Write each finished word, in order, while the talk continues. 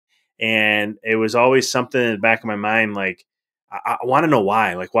And it was always something in the back of my mind, like, I want to know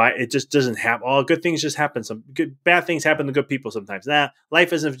why, like why it just doesn't happen. All good things just happen. Some bad things happen to good people sometimes.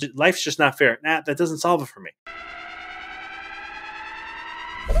 Life's just not fair. That doesn't solve it for me.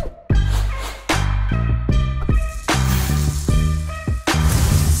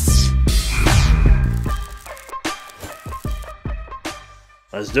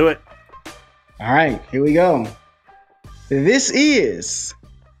 Let's do it. All right, here we go. This is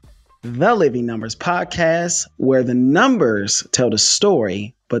the Living Numbers podcast, where the numbers tell the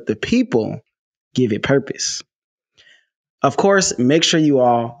story, but the people give it purpose. Of course, make sure you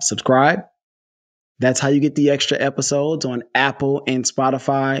all subscribe. That's how you get the extra episodes on Apple and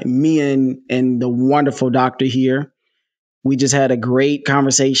Spotify. Me and the wonderful doctor here, we just had a great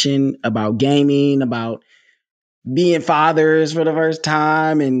conversation about gaming, about being fathers for the first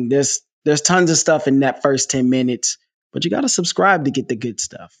time, and there's tons of stuff in that first 10 minutes, but you got to subscribe to get the good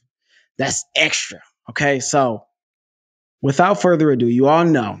stuff. That's extra. Okay. So without further ado, you all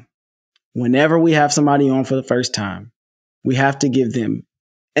know whenever we have somebody on for the first time, we have to give them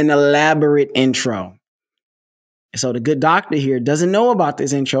an elaborate intro. So the good doctor here doesn't know about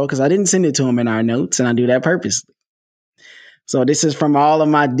this intro because I didn't send it to him in our notes, and I do that purposely. So this is from all of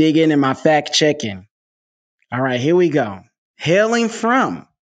my digging and my fact checking. All right, here we go. Hailing from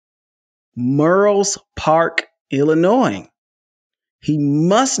Murrells Park, Illinois. He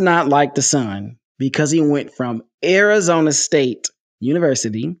must not like the sun because he went from Arizona State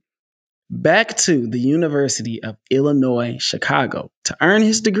University back to the University of Illinois, Chicago to earn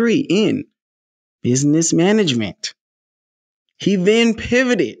his degree in business management. He then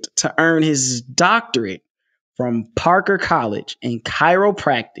pivoted to earn his doctorate from Parker College in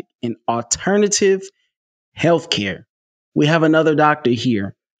chiropractic and alternative healthcare. We have another doctor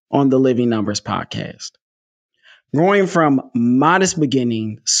here on the Living Numbers podcast. Growing from modest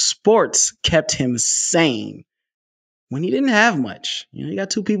beginnings, sports kept him sane when he didn't have much. You got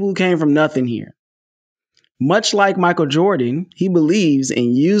two people who came from nothing here. Much like Michael Jordan, he believes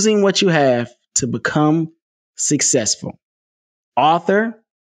in using what you have to become successful. Author,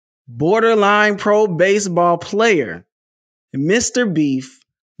 borderline pro baseball player, Mr. Beef,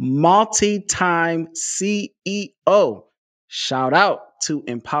 multi-time CEO. Shout out to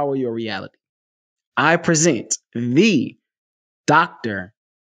Empower Your Reality. I present the Dr.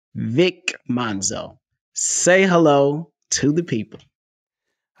 Vic Manzo. Say hello to the people.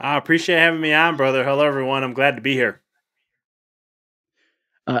 I appreciate having me on, brother. Hello, everyone. I'm glad to be here.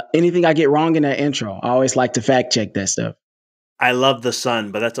 Anything I get wrong in that intro, I always like to fact check that stuff. I love the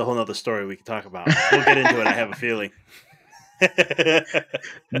sun, but that's a whole nother story we can talk about. We'll get into it. I have a feeling.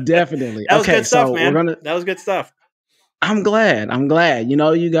 Definitely. That was okay, good stuff, so man. That was good stuff. I'm glad. You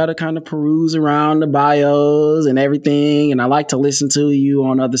know, you got to kind of peruse around the bios and everything. And I like to listen to you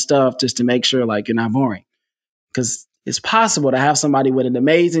on other stuff just to make sure like you're not boring. Because it's possible to have somebody with an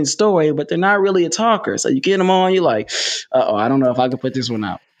amazing story, but they're not really a talker. So you get them on, you're like, uh-oh, I don't know if I can put this one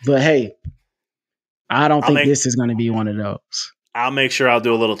out. But hey, I don't think this is going to be one of those. I'll make sure I'll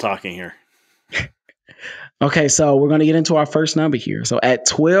do a little talking here. Okay, so we're going to get into our first number here. So at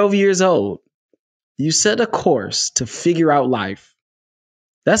 12 years old, you set a course to figure out life.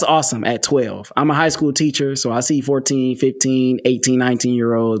 That's awesome at 12. I'm a high school teacher, so I see 14, 15, 18,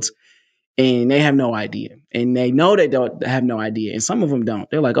 19-year-olds, and they have no idea. And they know they don't have no idea. And some of them don't.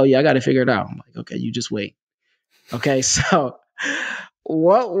 They're like, oh, yeah, I got to figure it out. I'm like, okay, you just wait. Okay, so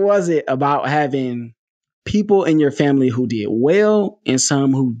what was it about having people in your family who did well and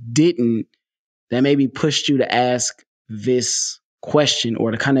some who didn't that maybe pushed you to ask this question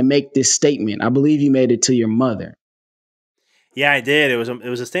or to kind of make this statement? I believe you made it to your mother. Yeah, I did. It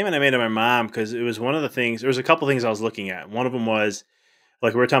was a statement I made to my mom because it was one of the things. There was a couple things I was looking at. One of them was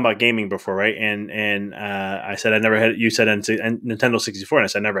like we were talking about gaming before, right? And I said I never had. You said Nintendo 64, and I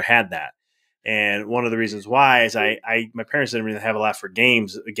said I never had that. And one of the reasons why is my parents didn't really have a lot for gaming,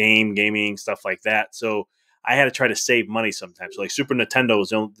 stuff like that. So I had to try to save money sometimes. So like Super Nintendo was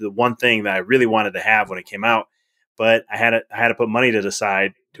the one thing that I really wanted to have when it came out, but I had to put money to the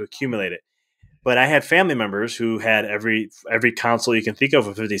side to accumulate it. But I had family members who had every console you can think of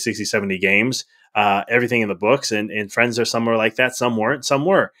with 50, 60, 70 games, everything in the books, and friends are somewhere like that. Some weren't, some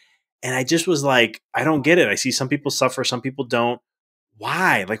were. And I just was like, I don't get it. I see some people suffer, some people don't.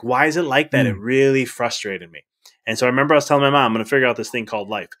 Why? Like, why is it like that? It really frustrated me. And so I remember I was telling my mom, I'm going to figure out this thing called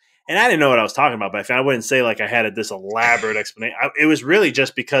life. And I didn't know what I was talking about, but I wouldn't say like I had this elaborate explanation. It was really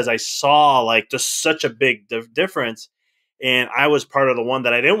just because I saw like just such a big difference. And I was part of the one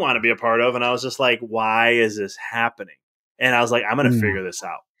that I didn't want to be a part of. And I was just like, why is this happening? And I was like, I'm going to figure this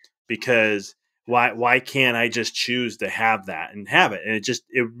out because why can't I just choose to have that and have it? And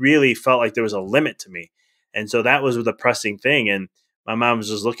it really felt like there was a limit to me. And so that was the pressing thing. And my mom was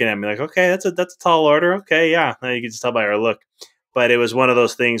just looking at me like, okay, that's a tall order. Okay. Yeah. You can just tell by her look. But it was one of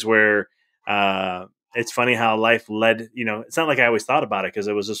those things where, it's funny how life led, it's not like I always thought about it because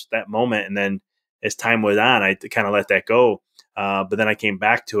it was just that moment. And then as time went on, I kind of let that go. But then I came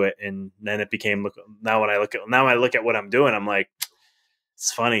back to it, and then it became, now I look at what I'm doing, I'm like,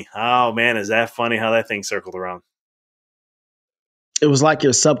 it's funny. Oh man, is that funny how that thing circled around? It was like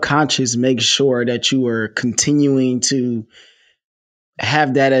your subconscious makes sure that you were continuing to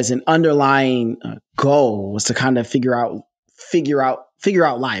have that as an underlying goal, was to kind of figure out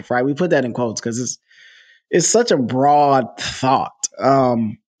life, right? We put that in quotes because it's such a broad thought.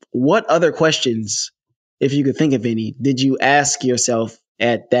 What other questions, if you could think of any, did you ask yourself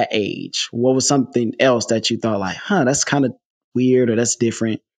at that age? What was something else that you thought like, that's kind of weird or that's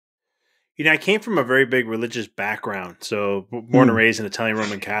different? I came from a very big religious background. So born and Mm, raised an Italian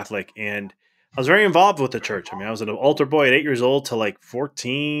Roman Catholic, and I was very involved with the church. I mean, I was an altar boy at 8 years old to like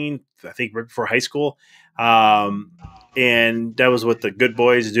 14, I think right before high school. Um, and that was what the good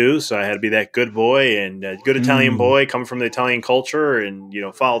boys do. So I had to be that good boy and a good Italian mm, boy, coming from the Italian culture, and,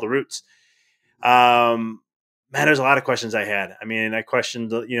 follow the roots. Um, Man, there's a lot of questions I had. I mean, I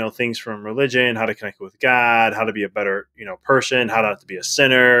questioned, things from religion, how to connect with God, how to be a better, person, how not to be a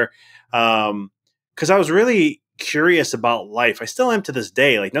sinner. Because I was really curious about life. I still am to this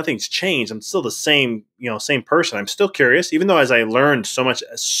day. Like nothing's changed. I'm still the same, same person. I'm still curious, even though as I learned so much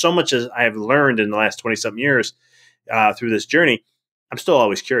as I have learned in the last 20 something years through this journey, I'm still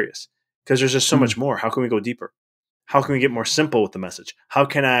always curious because there's just so mm, much more. How can we go deeper? How can we get more simple with the message? How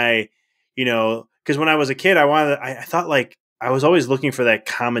can I, because when I was a kid, I thought like I was always looking for that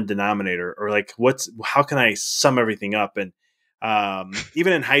common denominator, or like how can I sum everything up? And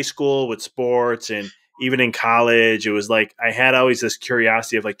even in high school with sports, and even in college, it was like I had always this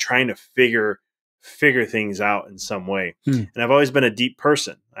curiosity of like trying to figure things out in some way. mm. And I've always been a deep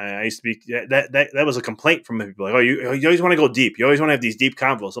person. I used to be that was a complaint from people like, oh, you always want to go deep. You always want to have these deep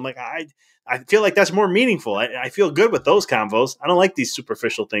convos. I'm like, I feel like that's more meaningful. I feel good with those convos. I don't like these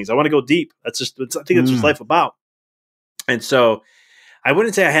superficial things. I want to go deep. I think that's what Mm. life about. And so I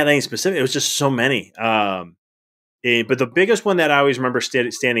wouldn't say I had any specific. It was just so many. But the biggest one that I always remember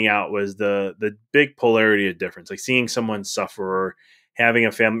standing out was the big polarity of difference, like seeing someone suffer, or having a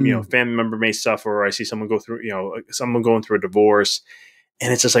Mm. family member may suffer, or I see someone go through, someone going through a divorce,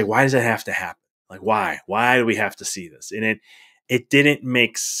 and it's just like, why does that have to happen? Like, why do we have to see this? And it didn't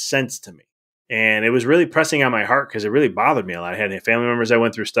make sense to me. And it was really pressing on my heart because it really bothered me a lot. I had family members that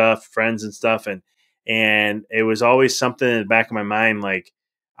went through stuff, friends and stuff. And it was always something in the back of my mind. Like,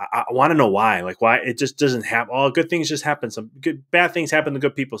 I want to know why, like why it just doesn't happen. All good things just happen. Some bad things happen to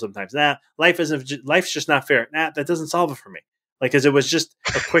good people sometimes. Life's just not fair. That doesn't solve it for me. Like, cause it was just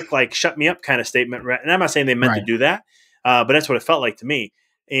a quick, like, shut me up kind of statement. Right? And I'm not saying they meant to Right. do that. But that's what it felt like to me.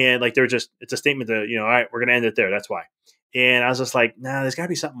 And like, it's a statement to, all right, we're going to end it there. That's why. And I was just like, nah, there's got to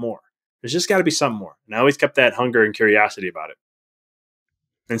be something more. There's just got to be something more. And I always kept that hunger and curiosity about it.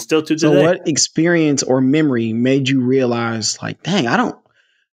 And still to So today. what experience or memory made you realize like, dang, I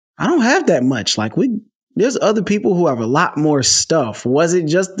don't have that much. Like there's other people who have a lot more stuff. Was it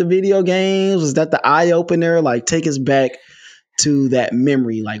just the video games? Was that the eye opener? Like take us back to that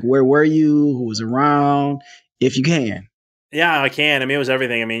memory. Like where were you? Who was around? If you can. Yeah, I can. I mean, it was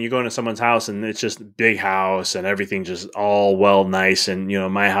everything. I mean, you go into someone's house and it's just a big house and everything just all well nice. And,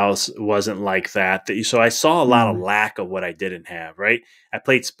 my house wasn't like that. So I saw a lot of Mm. lack of what I didn't have, right? I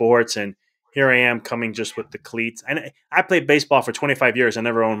played sports, and here I am coming just with the cleats. And I played baseball for 25 years. I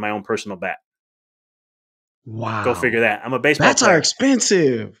never owned my own personal bat. Go figure Wow. that. I'm a baseball Bats are player.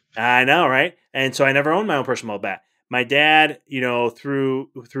 expensive. I know, right? And so I never owned my own personal bat. My dad, through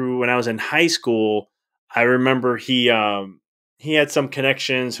when I was in high school, I remember he had some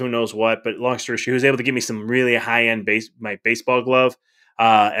connections, who knows what, but long story short, he was able to give me some really high end my baseball glove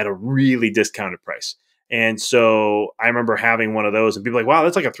at a really discounted price. And so I remember having one of those, and people were like, wow,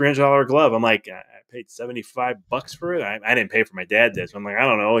 that's like a $300 glove. I'm like, I paid $75 for it. I didn't pay for, my dad did. So I'm like, I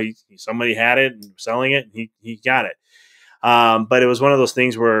don't know. Somebody had it and selling it, and he got it. But it was one of those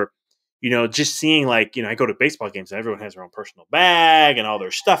things where, just seeing, like, I go to baseball games and everyone has their own personal bag and all their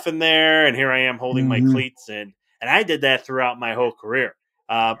stuff in there. And here I am holding my Hmm. cleats. And I did that throughout my whole career.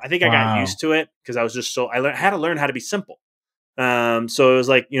 I think I got Wow. used to it because I was just had to learn how to be simple. So it was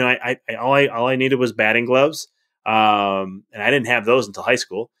like, all I needed was batting gloves. And I didn't have those until high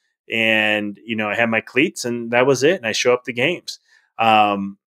school. And, I had my cleats, and that was it. And I show up to games.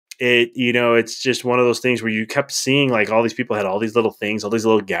 It's just one of those things where you kept seeing like all these people had all these little things, all these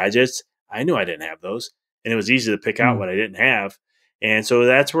little gadgets. I knew I didn't have those, and it was easy to pick out Mm. what I didn't have. And so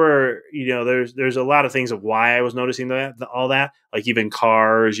that's where, there's a lot of things of why I was noticing all that, like even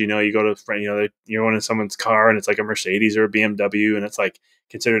cars. You go to you're going in someone's car and it's like a Mercedes or a BMW, and it's like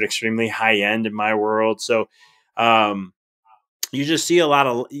considered extremely high end in my world. So, um, you see a lot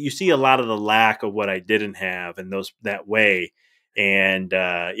of the lack of what I didn't have in those that way. And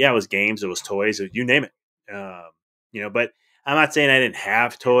yeah, it was games, it was toys, you name it. But I'm not saying I didn't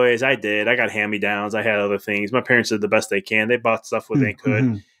have toys. I did. I got hand me downs. I had other things. My parents did the best they can. They bought stuff what they could,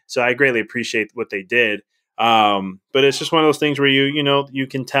 Mm-hmm. so I greatly appreciate what they did. But it's just one of those things where you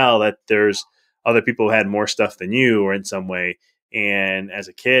can tell that there's other people who had more stuff than you, or in some way. And as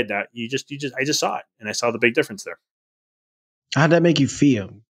a kid, I just saw it, and I saw the big difference there. How'd that make you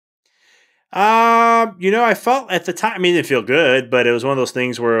feel? I felt at the time, I mean, it didn't feel good, but it was one of those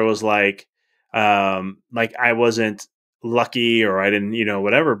things where it was like I wasn't lucky, or I didn't,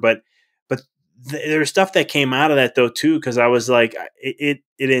 whatever. But there was stuff that came out of that though too, because I was like, it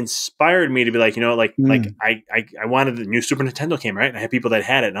inspired me to be like, Mm. I wanted the new Super Nintendo came, right, and I had people that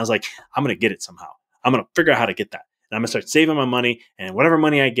had it, and I was like, I'm gonna get it somehow. I'm gonna figure out how to get that. And I'm gonna start saving my money, and whatever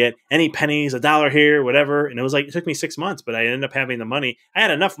money I get, any pennies, $1 here, whatever. And it took me 6 months, but I ended up having the money. I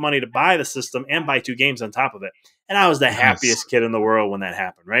had enough money to buy the system and buy 2 games on top of it. And I was the Nice. happiest kid in the world when that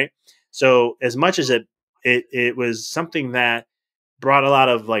happened, right? So as much as it was something that brought a lot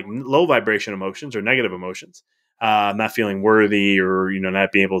of like low vibration emotions or negative emotions, not feeling worthy, or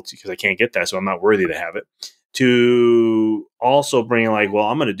not being able to, because I can't get that, so I'm not worthy to have it. To also bring like, well,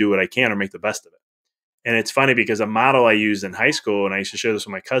 I'm going to do what I can or make the best of it. And it's funny because a motto I used in high school, and I used to share this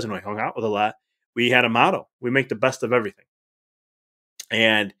with my cousin who I hung out with a lot. We had a motto: we make the best of everything.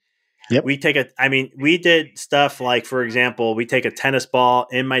 And Yep. we did stuff like, for example, we take a tennis ball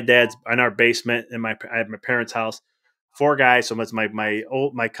in our basement at my parents' house, 4 guys. So it's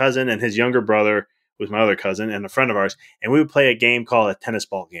my cousin and his younger brother, who was my other cousin, and a friend of ours. And we would play a game called a tennis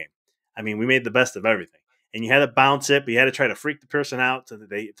ball game. I mean, we made the best of everything. And you had to bounce it, but you had to try to freak the person out so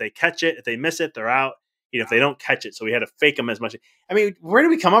that if they catch it, if they miss it, they're out. If they don't catch it. So we had to fake them as much. I mean, where did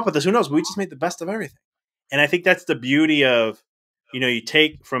we come up with this? Who knows? We just made the best of everything. And I think that's the beauty of, you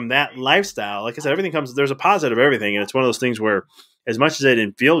take from that lifestyle. Like I said, there's a positive everything. And it's one of those things where, as much as I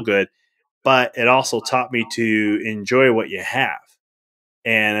didn't feel good, but it also taught me to enjoy what you have.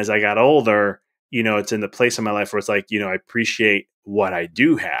 And as I got older, it's in the place in my life where it's like, I appreciate what I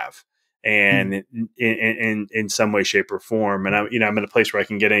do have, and Mm. in some way, shape, or form. And I'm in a place where I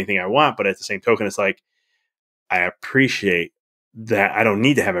can get anything I want, but at the same token, it's like, I appreciate that I don't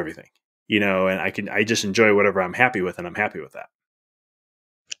need to have everything, and I just enjoy whatever I'm happy with, and I'm happy with that.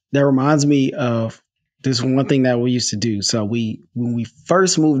 That reminds me of this one thing that we used to do. So when we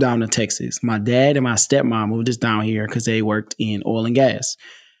first moved down to Texas, my dad and my stepmom moved us down here because they worked in oil and gas.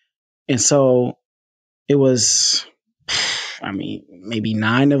 And so it was, I mean, maybe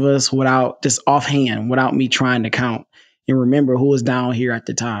 9 of us, without just offhand, without me trying to count and remember who was down here at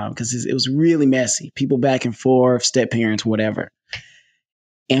the time, because it was really messy. People back and forth, step parents, whatever.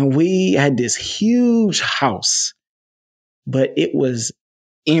 And we had this huge house, but it was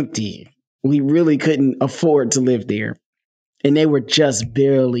empty. We really couldn't afford to live there. And they were just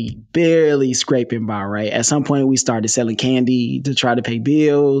barely scraping by, right? At some point, we started selling candy to try to pay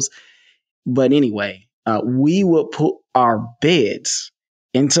bills. But anyway, we would put our beds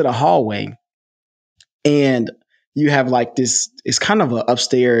into the hallway, and you have like this, it's kind of an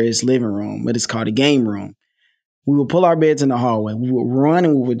upstairs living room, but it's called a game room. We would pull our beds in the hallway. We would run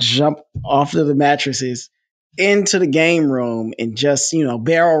and we would jump off of the mattresses into the game room and just,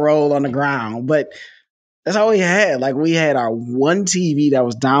 barrel roll on the ground. But that's all we had. Like, we had our one TV that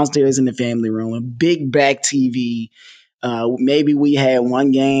was downstairs in the family room, a big back TV. Maybe we had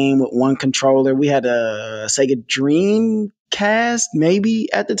one game with one controller. We had a Sega Dreamcast,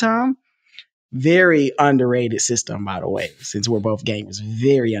 maybe at the time. Very underrated system, by the way, since we're both gamers.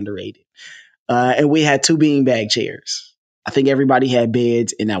 Very underrated. And we had 2 beanbag chairs. I think everybody had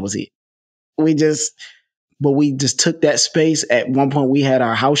beds, and that was it. We just took that space. At one point, we had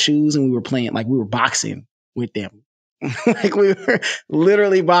our house shoes, and we were playing, like we were boxing with them. Like, we were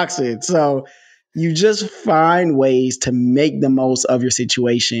literally boxing. So you just find ways to make the most of your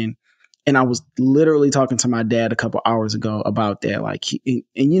situation. And I was literally talking to my dad a couple hours ago about that. Like,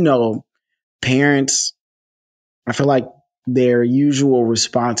 parents, I feel like their usual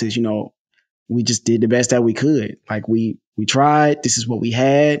response is, we just did the best that we could. Like, we tried. This is what we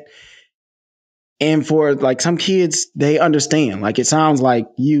had. And for like some kids, they understand. Like, it sounds like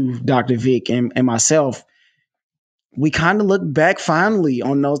you, Dr. Vic, and myself, we kind of look back fondly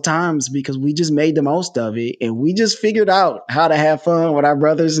on those times because we just made the most of it and we just figured out how to have fun with our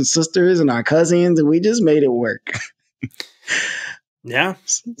brothers and sisters and our cousins and we just made it work. Yeah.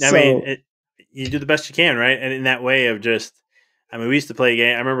 I mean, So, you do the best you can, right? And in that way of just, I mean, we used to play a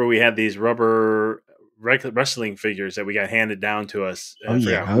game. I remember we had these rubber wrestling figures that we got handed down to us. oh I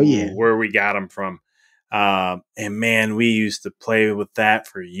yeah, forgot oh yeah. where we got them from. And man, we used to play with that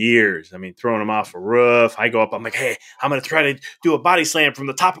for years. I mean, throwing them off a roof. I go up, I'm like, hey, I'm going to try to do a body slam from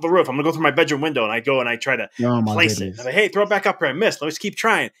the top of the roof. I'm going to go through my bedroom window. And I go and I try to Oh my place it. I'm goodness. like, hey, throw it back up here. I missed. Let's keep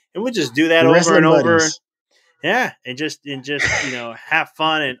trying. And we just do that The over and wrestling over. buddies. Yeah, and just have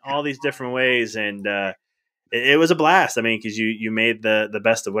fun in all these different ways, and it was a blast. I mean, because you made the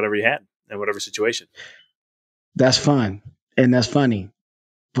best of whatever you had in whatever situation. That's fun. And that's funny.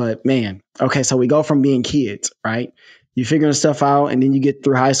 But man, okay, so we go from being kids, right? You figuring stuff out, and then you get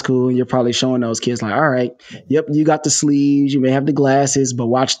through high school, and you're probably showing those kids like, all right, yep, you got the sleeves, you may have the glasses, but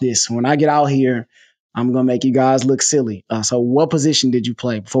watch this. When I get out here, I'm gonna make you guys look silly. So, what position did you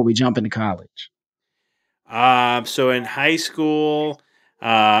play before we jump into college? So in high school,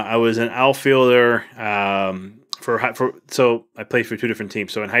 I was an outfielder. So I played for two different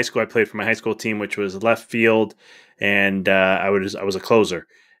teams. So in high school, I played for my high school team, which was left field, and I was a closer.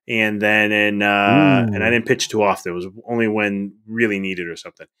 And then and I Ooh, didn't pitch too often. It was only when really needed or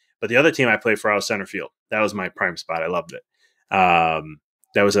something. But the other team I played for, I was center field. That was my prime spot. I loved it.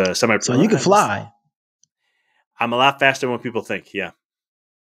 That was a semi. so you can fly. I'm a lot faster than what people think. Yeah.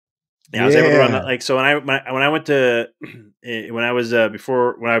 Yeah, I was able to run that. Yeah. Like so when I went to when I was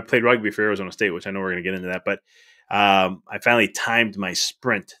before when I played rugby for Arizona State, which I know we're going to get into that, but I finally timed my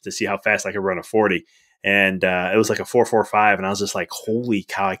sprint to see how fast I could run a 40, and it was like a 4.45, and I was just like, holy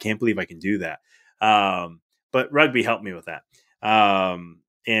cow, I can't believe I can do that. But rugby helped me with that,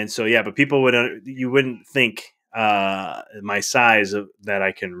 and so yeah, but people would you wouldn't think my size that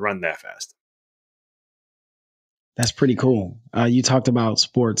I can run that fast. That's pretty cool. You talked about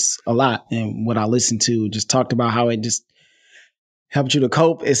sports a lot, and what I listened to just talked about how it just helped you to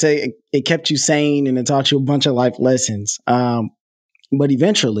cope. It kept you sane and it taught you a bunch of life lessons. But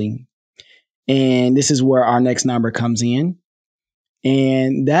eventually, and this is where our next number comes in,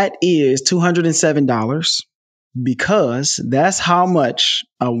 and that is $207 because that's how much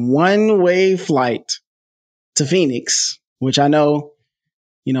a one-way flight to Phoenix, which I know,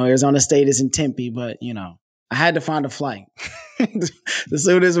 Arizona State is in Tempe, but I had to find a flight. The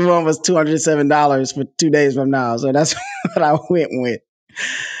soonest one was $207 for 2 days from now, so that's what I went with.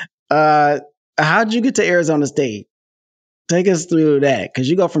 Uh, how did you get to Arizona State? Take us through that because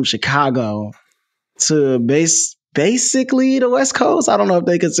you go from Chicago to basically the West Coast. I don't know if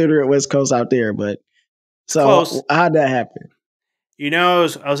they consider it West Coast out there, but It's close. so how'd that happen? I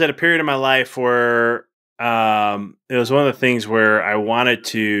was at a period in my life where it was one of the things where I wanted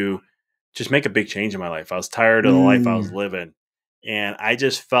to just make a big change in my life. I was tired of the life I was Mm, living, and I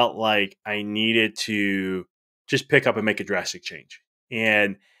just felt like I needed to just pick up and make a drastic change.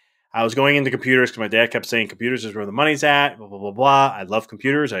 And I was going into computers because my dad kept saying computers is where the money's at, blah, blah, blah, blah. I love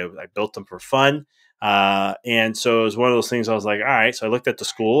computers. I built them for fun. And so it was one of those things I was like, all right. So I looked at the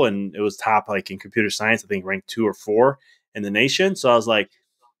school and it was top like in computer science, I think ranked 2 or 4 in the nation. So I was like,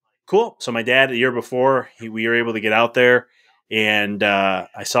 cool. So my dad, the year before, we were able to get out there, and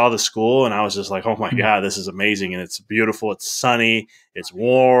I saw the school, and I was just like, "Oh my mm, god, this is amazing! And it's beautiful. It's sunny. It's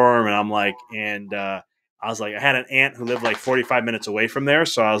warm." And I'm like, and I was like, I had an aunt who lived like 45 minutes away from there,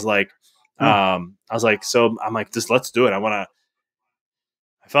 so I was like, oh, so I'm like, just let's do it. I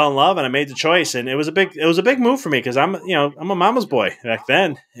fell in love and I made the choice, and it was a big move for me because I'm a mama's boy back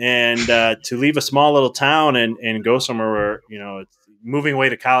then, and to leave a small little town and go somewhere where moving away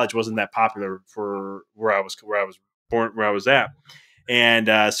to college wasn't that popular for where I was born, where I was at, and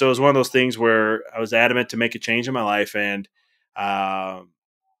so it was one of those things where I was adamant to make a change in my life, and um,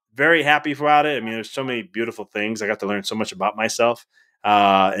 very happy about it. I mean, there's so many beautiful things. I got to learn so much about myself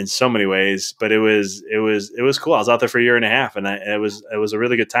in so many ways. But it was cool. I was out there for a year and a half, and it was a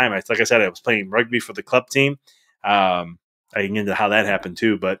really good time. Like I said, I was playing rugby for the club team. I can get into how that happened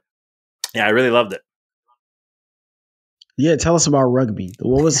too, but yeah, I really loved it. yeah. Tell us about rugby.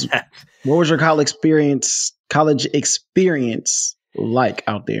 What was your college experience like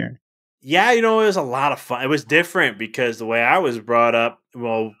out there? Yeah, it was a lot of fun. It was different because the way I was brought up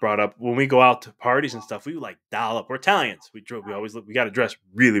when we go out to parties and stuff, we would like dial up. We're Italians. We got to dress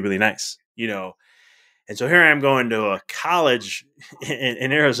really, really nice. And so here I am going to a college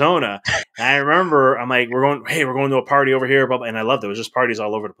in Arizona. And I remember I'm like, we're going to a party over here, blah, blah, and I loved it. It was just parties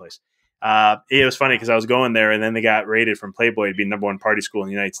all over the place. it was funny because I was going there, and then they got rated from Playboy to be #1 party school in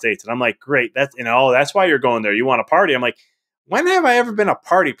the United States, and I'm like, great, that's why you're going there. You want a party? I'm like, when have I ever been a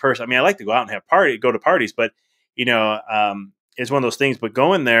party person? I mean, I like to go out and go to parties, but it's one of those things. But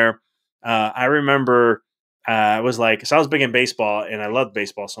going there, I remember I was like, so I was big in baseball, and I loved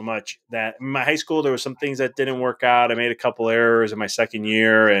baseball so much that in my high school there were some things that didn't work out. I made a couple errors in my second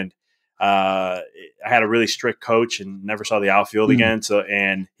year, and I had a really strict coach and never saw the outfield again. So,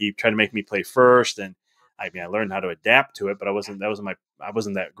 and he tried to make me play first, and I mean, I learned how to adapt to it, but I wasn't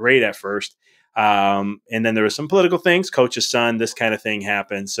that great at first. And then there was some political things, coach's son, this kind of thing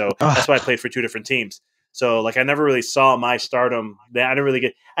happened. So that's why I played for two different teams. So like, I never really saw my stardom. I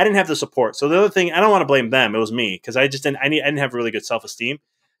didn't have the support. So the other thing, I don't want to blame them. It was me. Cause I didn't have really good self-esteem.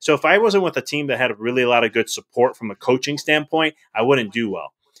 So if I wasn't with a team that had really a lot of good support from a coaching standpoint, I wouldn't do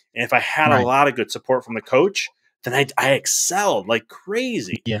well. And if I had a lot of good support from the coach, then I excelled like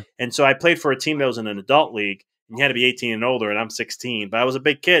crazy. Yeah. And so I played for a team that was in an adult league, and you had to be 18 and older, and I'm 16, but I was a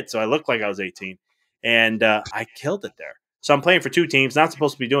big kid, so I looked like I was 18, and I killed it there. So I'm playing for two teams, not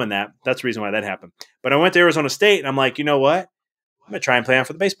supposed to be doing that. That's the reason why that happened. But I went to Arizona State, and I'm like, you know what? I'm going to try and play on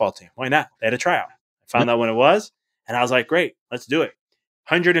for the baseball team. Why not? They had a tryout. I found out when it was, and I was like, great, let's do it.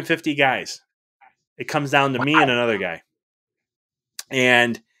 150 guys. It comes down to me and another guy.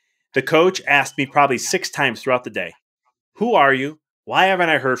 And the coach asked me probably 6 times throughout the day, who are you? Why haven't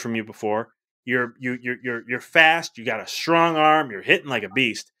I heard from you before? You're fast. You got a strong arm. You're hitting like a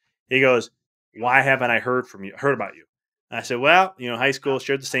beast. He goes, why haven't I heard about you? And I said, well, high school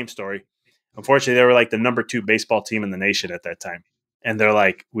shared the same story. Unfortunately, they were like the #2 baseball team in the nation at that time. And they're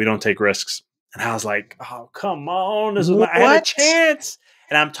like, we don't take risks. And I was like, oh, come on. I had a chance.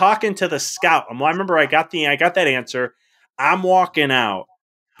 And I'm talking to the scout. I remember I got that answer. I'm walking out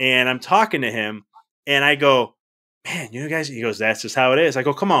and I'm talking to him and I go, man, guys, he goes, that's just how it is. I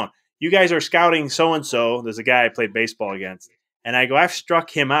go, come on, you guys are scouting so-and-so. There's a guy I played baseball against. And I go, I've struck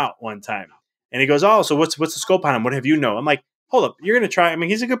him out one time. And he goes, oh, so what's the scope on him? What have you know? I'm like, hold up, you're going to try. I mean,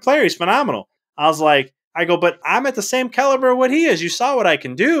 he's a good player. He's phenomenal. I go, but I'm at the same caliber of what he is. You saw what I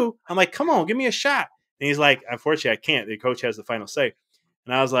can do. I'm like, come on, give me a shot. And he's like, unfortunately, I can't. The coach has the final say.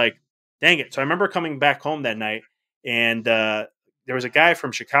 And I was like, dang it. So I remember coming back home that night, and there was a guy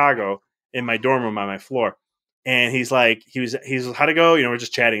from Chicago in my dorm room on my floor. And he's like, he's how'd it go? We're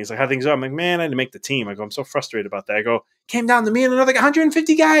just chatting. He's like, how things go? I'm like, man, I didn't make the team. I go, I'm so frustrated about that. I go, came down to me and another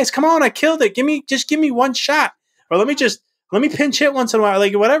 150 guys. Come on, I killed it. Give me one shot. Or let me pinch hit once in a while.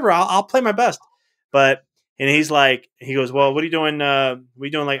 Like, whatever. I'll play my best. And he's like, he goes, well, what are you doing?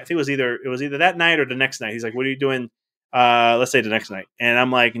 Like, I think it was either that night or the next night. He's like, what are you doing? Let's say the next night. And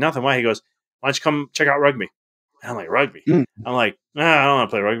I'm like, nothing. Why? He goes, why don't you come check out rugby? And I'm like, rugby? I'm like, I don't want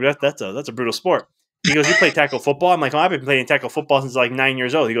to play rugby. That's a brutal sport. He goes, you play tackle football? I'm like, I've been playing tackle football since like 9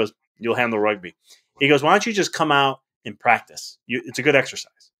 years old. He goes, you'll handle rugby. He goes, why don't you just come out and practice? It's a good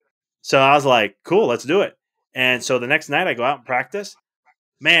exercise. So I was like, cool, let's do it. And so the next night I go out and practice.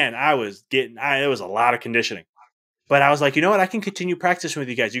 Man, it was a lot of conditioning. But I was like, you know what? I can continue practicing with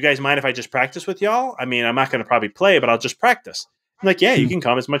you guys. You guys mind if I just practice with y'all? I mean, I'm not going to probably play, but I'll just practice. I'm like, yeah, you can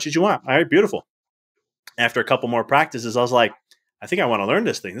come as much as you want. All right, beautiful. After a couple more practices, I was like, I think I want to learn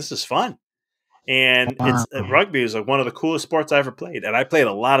this thing. This is fun. And rugby is like one of the coolest sports I ever played. And I played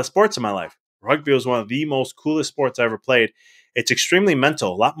a lot of sports in my life. Rugby was one of the most coolest sports I ever played. It's extremely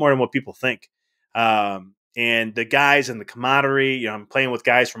mental, a lot more than what people think. And the guys and the camaraderie, I'm playing with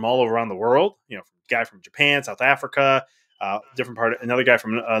guys from all around the world, guy from Japan, South Africa, another guy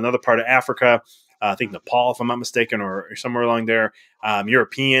from another part of Africa, I think Nepal, if I'm not mistaken, or somewhere along there,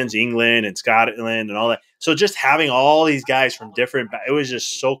 Europeans, England and Scotland and all that. So just having all these guys from it was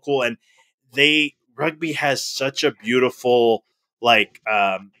just so cool. And rugby has such a beautiful,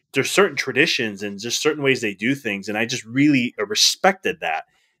 there's certain traditions and just certain ways they do things. And I just really respected that.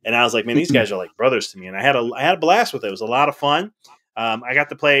 And I was like, man, these guys are like brothers to me. And I had a blast with it. It was a lot of fun. I got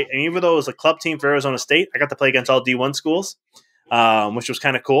to play, and even though it was a club team for Arizona State, I got to play against all D1 schools, which was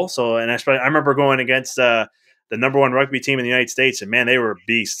kind of cool. So, and I remember going against the #1 rugby team in the United States, and man, they were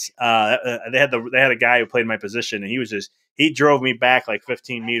beasts. They had a guy who played my position, and he drove me back like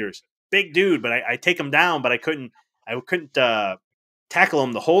 15 meters. Big dude, but I take him down, but I couldn't tackle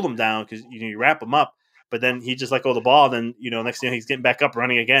him to hold him down because you wrap him up. But then he just let go of the ball. Then, next thing he's getting back up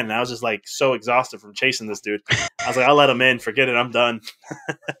running again. And I was just like so exhausted from chasing this dude. I was like, I'll let him in. Forget it. I'm done.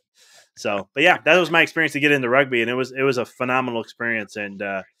 So, but yeah, that was my experience to get into rugby. And it was a phenomenal experience. And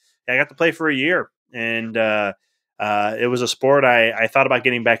I got to play for a year. And it was a sport I thought about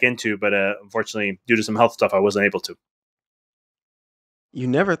getting back into. But unfortunately, due to some health stuff, I wasn't able to. You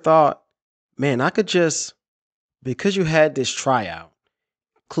never thought, man, I could just, because you had this tryout,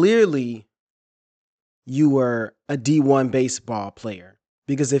 clearly you were a D1 baseball player.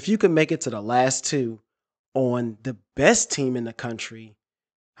 Because if you could make it to the last two on the best team in the country,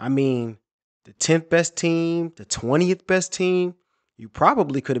 I mean, the 10th best team, the 20th best team, you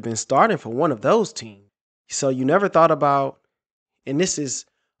probably could have been starting for one of those teams. So you never thought about, and this is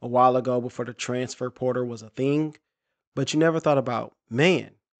a while ago before the transfer portal was a thing, but you never thought about,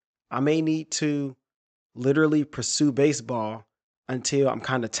 man, I may need to literally pursue baseball until I'm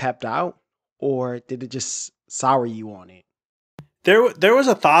kind of tapped out, or did it just sour you on it? There was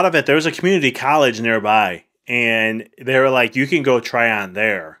a thought of it. There was a community college nearby, and they were like, "You can go try on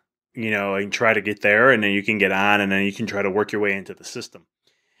there, and try to get there, and then you can get on, and then you can try to work your way into the system."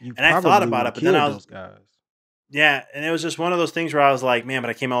 You And I thought probably would about have it, but then killed I was, those guys. yeah, and it was just one of those things where I was like, "Man, but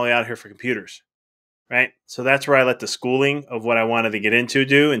I came all the way out here for computers." Right. So that's where I let the schooling of what I wanted to get into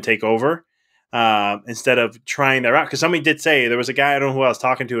do and take over, instead of trying that route. Because somebody did say, there was a guy, I don't know who I was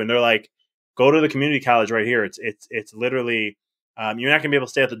talking to, and they're like, "Go to the community college right here. It's literally, you're not gonna be able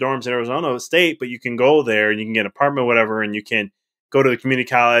to stay at the dorms in Arizona State, but you can go there and you can get an apartment, whatever, and you can go to the community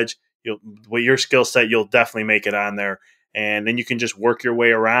college. You'll with your skill set, you'll definitely make it on there, and then you can just work your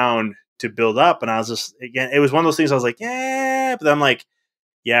way around to build up." And I was just, again, it was one of those things. I was like, yeah, but I'm like,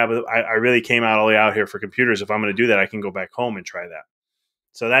 yeah, but I really came out all the way out here for computers. If I'm going to do that, I can go back home and try that.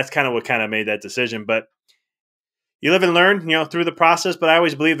 So that's kind of what kind of made that decision. But you live and learn, through the process. But I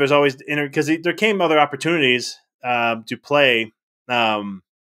always believe there's always because there came other opportunities to play, um,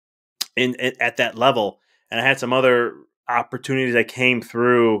 at that level, and I had some other opportunities that came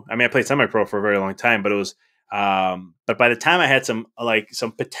through. I mean, I played semi-pro for a very long time, but it was, but by the time I had some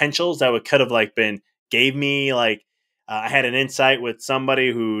potentials that would could have been gave me I had an insight with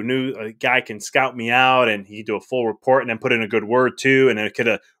somebody who knew a guy can scout me out, and he'd do a full report and then put in a good word too, and it could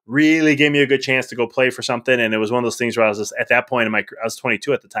have really gave me a good chance to go play for something. And it was one of those things where I was just at that point in my, I was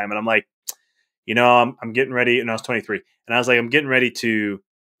 22 at the time, and I'm like, I'm getting ready, and I was 23, and I was like, I'm getting ready to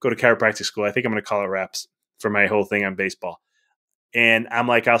go to chiropractic school. I think I'm going to call it reps for my whole thing on baseball. And I'm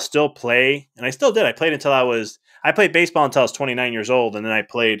like, I'll still play. And I still did. I played baseball until I was 29 years old. And then I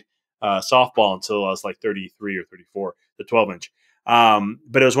played softball until I was like 33 or 34, the 12 inch.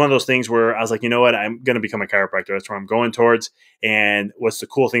 But it was one of those things where I was like, you know what? I'm going to become a chiropractor. That's where I'm going towards. And what's the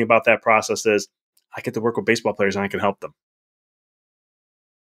cool thing about that process is I get to work with baseball players and I can help them.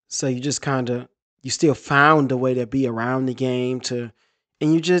 So you just kind of you still found a way to be around the game to,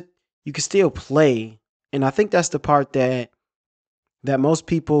 and you can still play. And I think that's the part that most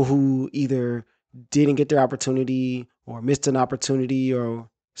people who either didn't get their opportunity or missed an opportunity or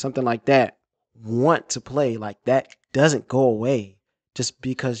something like that want to play. Like that doesn't go away just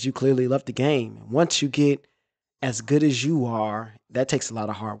because you clearly love the game. And once you get as good as you are, that takes a lot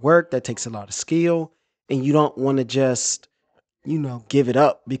of hard work, that takes a lot of skill, and you don't want to just, give it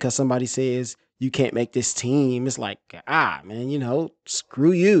up because somebody says you can't make this team. It's like, man,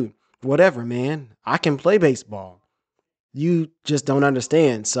 screw you. Whatever, man. I can play baseball. You just don't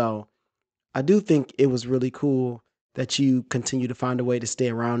understand. So I do think it was really cool that you continue to find a way to stay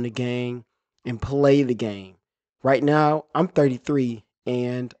around the game and play the game. Right now, I'm 33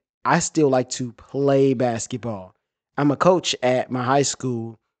 and I still like to play basketball. I'm a coach at my high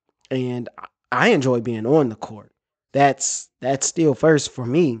school and I enjoy being on the court. That's still first for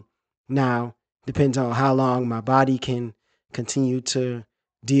me. Now, depends on how long my body can continue to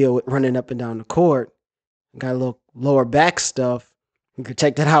deal with running up and down the court. Got a little lower back stuff. You could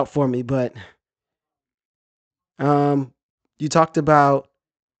check that out for me. But um, you talked about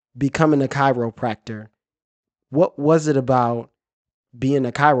becoming a chiropractor. What was it about being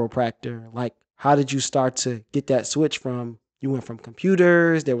a chiropractor? Like, how did you start to get that switch from you went from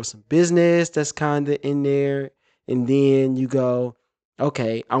computers, there was some business that's kind of in there, and then you go,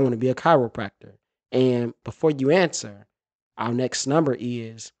 okay, I want to be a chiropractor. And before you answer, our next number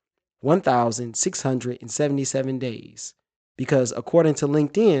is 1,677 days. Because according to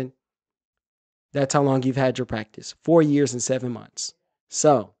LinkedIn, that's how long you've had your practice 4 years and 7 months.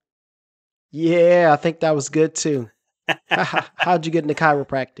 So, yeah, I think that was good too. How'd you get into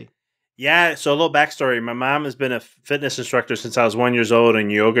chiropractic? Yeah, so a little backstory. My mom has been a fitness instructor since I was 1 years old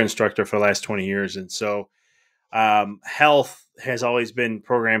and yoga instructor for the last 20 years. And so health has always been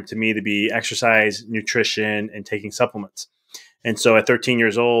programmed to me to be exercise, nutrition, and taking supplements. And so at 13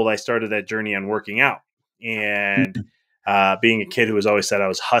 years old, I started that journey on working out. And being a kid who was always said I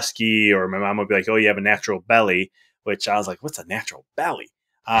was husky, or my mom would be like, "Oh, you have a natural belly," which I was like, "What's a natural belly?"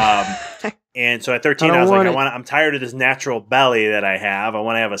 And so at I 13, I don't was like, want it. I'm tired of this natural belly that I have. I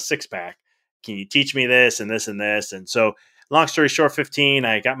want to have a six pack. Can you teach me this and this and this? And so, long story short, 15,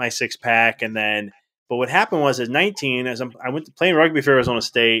 I got my six pack. And then But what happened was at 19, I went to playing rugby for Arizona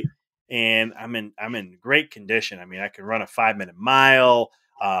State, and I'm in great condition. I mean, I can run a 5 minute mile.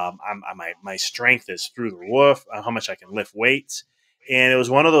 My strength is through the roof. How much I can lift weights, and it was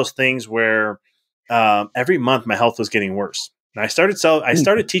one of those things where every month my health was getting worse. And I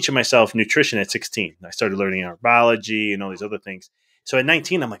started teaching myself nutrition at 16. I started learning herbology and all these other things. So at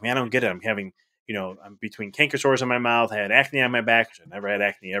 19, I'm like, man, I don't get it. I'm having, I'm between canker sores in my mouth. I had acne on my back, which I never had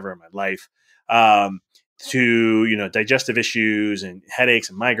acne ever in my life. Um, to digestive issues and headaches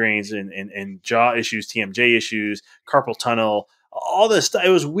and migraines and jaw issues, TMJ issues, carpal tunnel, all this stuff. It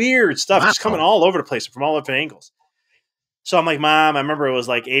was weird stuff just coming Wow. all over the place from all different angles. So I'm like, Mom, I remember it was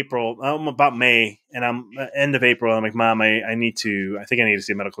like April, about May, and I'm end of April. I'm like, Mom, I think I need to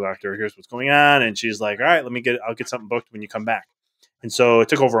see a medical doctor. Here's what's going on. And she's like, all right, I'll get something booked when you come back. And so it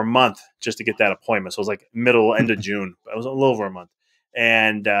took over a month just to get that appointment. So it was like end of June. It was a little over a month.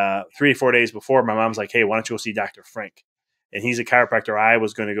 And 3 or 4 days before, my mom's like, hey, why don't you go see Dr. Frank? And he's a chiropractor I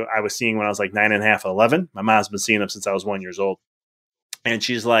was seeing when I was like 9.5, 11. My mom's been seeing him since I was 1 year old. And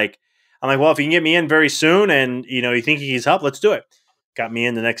I'm like, well, if you can get me in very soon and, you think he needs help, let's do it. Got me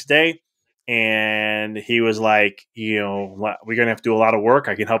in the next day. And he was like, we're going to have to do a lot of work.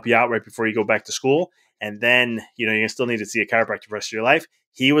 I can help you out right before you go back to school. And then, you still need to see a chiropractor for the rest of your life.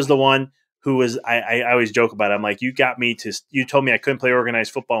 He was the one who was, I always joke about it. I'm like, you told me I couldn't play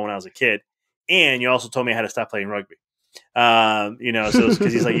organized football when I was a kid. And you also told me I had to stop playing rugby. So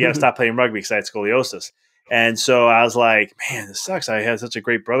because he's like, you got to stop playing rugby because I had scoliosis. And so I was like, man, this sucks. I had such a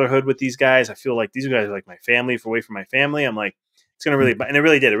great brotherhood with these guys. I feel like these guys are like my family away from my family. I'm like, it's going to really, and it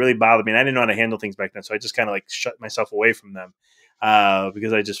really did. It really bothered me. And I didn't know how to handle things back then. So I just kind of like shut myself away from them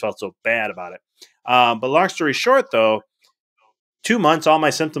because I just felt so bad about it. But long story short, though, 2 months, all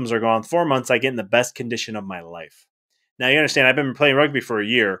my symptoms are gone. 4 months, I get in the best condition of my life. Now, you understand, I've been playing rugby for a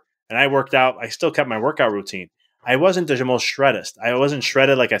year and I worked out. I still kept my workout routine. I wasn't the most shredded. I wasn't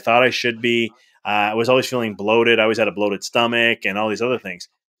shredded like I thought I should be. I was always feeling bloated. I always had a bloated stomach and all these other things.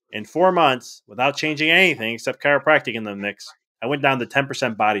 In 4 months, without changing anything except chiropractic in the mix, I went down to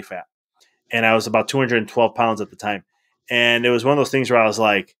 10% body fat. And I was about 212 pounds at the time. And it was one of those things where I was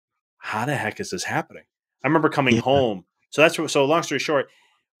like, how the heck is this happening? I remember coming Yeah. home. So long story short,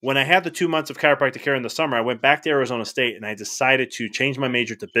 when I had the 2 months of chiropractic care in the summer, I went back to Arizona State and I decided to change my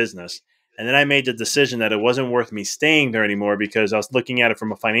major to business. And then I made the decision that it wasn't worth me staying there anymore because I was looking at it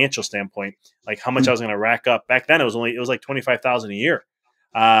from a financial standpoint, like how much I was going to rack up. Back then, it was like 25,000 a year.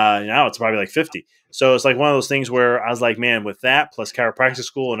 Now it's probably like 50. So it's like one of those things where I was like, man, with that plus chiropractic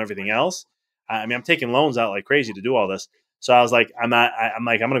school and everything else, I'm taking loans out like crazy to do all this. So I was like, I'm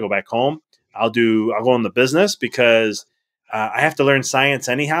going to go back home. I'll go in the business because I have to learn science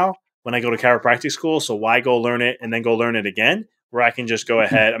anyhow when I go to chiropractic school. So why go learn it and then go learn it again? Where I can just go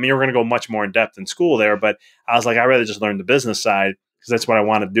ahead. I mean, we're going to go much more in depth in school there, but I was like, I'd rather just learn the business side because that's what I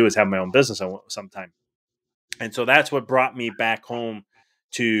want to do is have my own business sometime. And so that's what brought me back home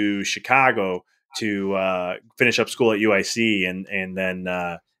to Chicago to finish up school at UIC and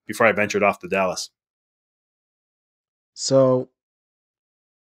then before I ventured off to Dallas. So,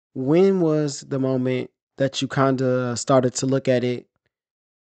 when was the moment that you kind of started to look at it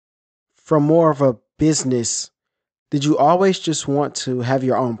from more of a business? Did you always just want to have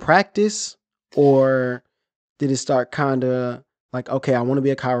your own practice, or did it start kind of like, okay, I want to be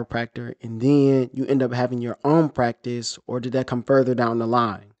a chiropractor, and then you end up having your own practice, or did that come further down the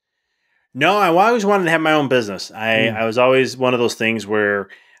line? No, I always wanted to have my own business. Mm. I was always one of those things where,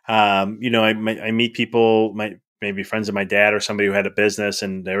 I meet people, maybe friends of my dad or somebody who had a business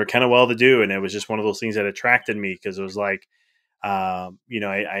and they were kind of well to do. And it was just one of those things that attracted me because it was like,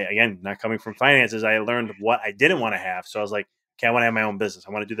 again, not coming from finances, I learned what I didn't want to have. So I was like, okay, I want to have my own business.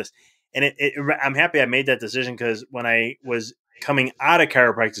 I want to do this. And I'm happy I made that decision because when I was coming out of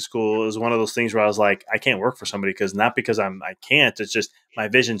chiropractic school, it was one of those things where I was like, I can't work for somebody not because I can't, it's just my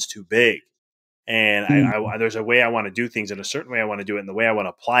vision's too big. And Mm. there's a way I want to do things in a certain way I want to do it and the way I want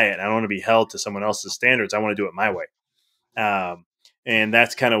to apply it. And I don't want to be held to someone else's standards. I want to do it my way. Um, and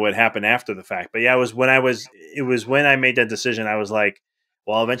that's kind of what happened after the fact. But yeah, it was when I made that decision, I was like,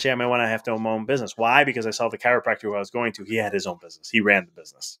 well, eventually I might want to have to own my own business. Why? Because I saw the chiropractor who I was going to, he had his own business. He ran the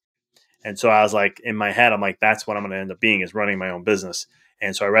business. And so I was like, in my head, I'm like, that's what I'm going to end up being is running my own business.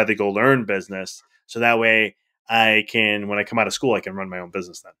 And so I'd rather go learn business. So that way I can, when I come out of school, I can run my own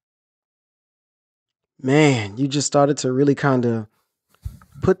business then. Man, you just started to really kind of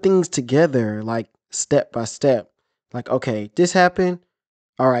put things together like step by step. Like, okay, this happened.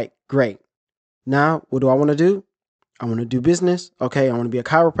 All right, great. Now, what do I want to do? I want to do business. Okay, I want to be a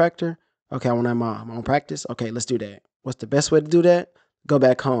chiropractor. Okay, I want to have my own practice. Okay, let's do that. What's the best way to do that? Go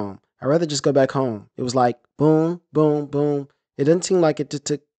back home. I'd rather just go back home. It was like boom, boom, boom. It doesn't seem like it just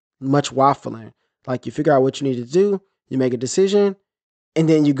took much waffling. Like you figure out what you need to do, you make a decision, and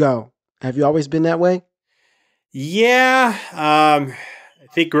then you go. Have you always been that way? Yeah, I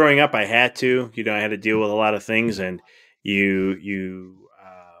think growing up, I had to. I had to deal with a lot of things, and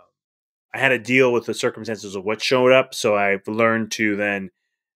I had to deal with the circumstances of what showed up. So I've learned to then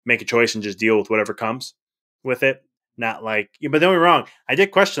make a choice and just deal with whatever comes with it. Not like, but don't get me wrong, I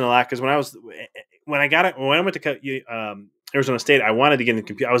did question a lot because when I went to Arizona State, I wanted to get in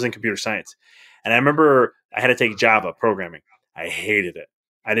computer. I was in computer science, and I remember I had to take Java programming. I hated it.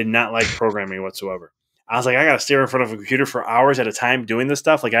 I did not like programming whatsoever. I was like, I got to stare in front of a computer for hours at a time doing this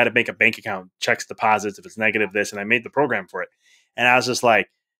stuff. Like I had to make a bank account, checks deposits, if it's negative this, and I made the program for it. And I was just like,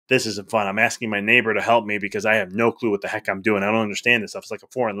 this isn't fun. I'm asking my neighbor to help me because I have no clue what the heck I'm doing. I don't understand this stuff. It's like a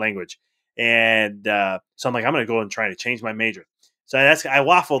foreign language. And so I'm like, I'm going to go and try to change my major. So I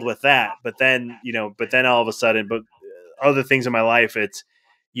waffled with that. But then, all of a sudden, other things in my life, it's,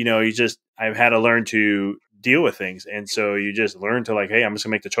 I've had to learn to deal with things. And so you just learn to like, hey, I'm just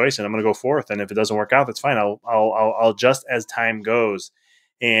gonna make the choice and I'm going to go forth. And if it doesn't work out, that's fine. I'll adjust as time goes.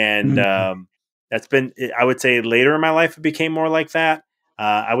 And Mhm. that's been, I would say later in my life, it became more like that.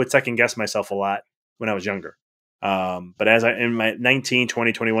 I would second guess myself a lot when I was younger. But as in my 19,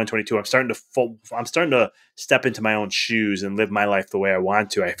 20, 21, 22, I'm starting to step into my own shoes and live my life the way I want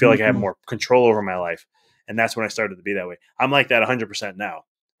to. I feel like I have Mhm. more control over my life. And that's when I started to be that way. I'm like that 100% now,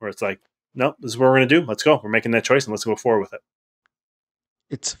 where it's like, nope, this is what we're going to do. Let's go. We're making that choice and let's go forward with it.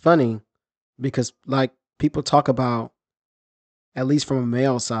 It's funny because like people talk about, at least from a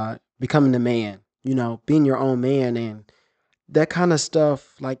male side, becoming a man, being your own man and that kind of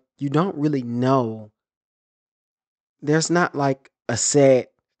stuff. Like you don't really know. There's not like a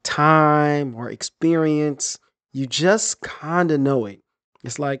set time or experience. You just kind of know it.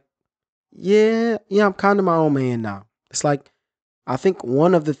 It's like, yeah, yeah, I'm kind of my own man now. It's like, I think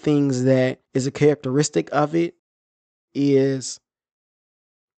one of the things that is a characteristic of it is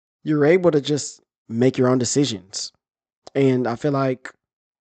you're able to just make your own decisions. And I feel like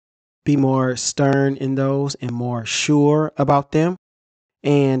be more stern in those and more sure about them.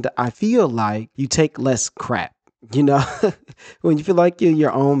 And I feel like you take less crap, you know, when you feel like you're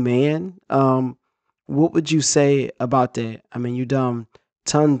your own man. What would you say about that? I mean, you done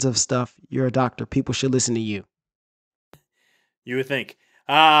tons of stuff. You're a doctor. People should listen to you. You would think.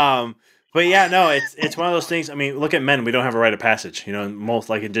 Um, but yeah, no, it's one of those things. I mean, look at men. We don't have a rite of passage. Most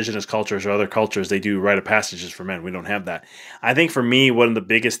like indigenous cultures or other cultures, they do rite of passages for men. We don't have that. I think for me, one of the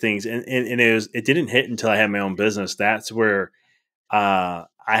biggest things, and it didn't hit until I had my own business. That's where I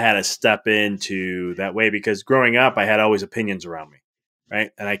had to step into that way because growing up, I had always opinions around me,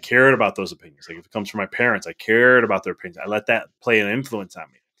 right? And I cared about those opinions. Like if it comes from my parents, I cared about their opinions. I let that play an influence on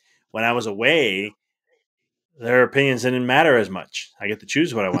me. When I was away, their opinions didn't matter as much. I get to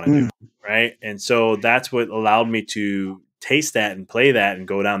choose what I want to do, Mhm. right? And so that's what allowed me to taste that and play that and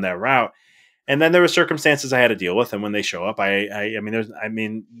go down that route. And then there were circumstances I had to deal with, and when they show up,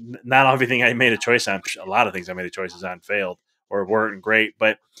 not everything I made a choice on. A lot of things I made a choices on failed or weren't great,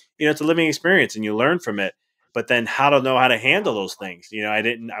 but it's a living experience, and you learn from it. But then how to know how to handle those things,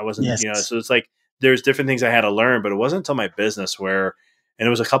 I wasn't, Yes. so it's like there's different things I had to learn, but it wasn't until my business and it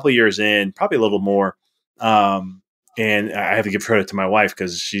was a couple of years in, probably a little more. Um, and I have to give credit to my wife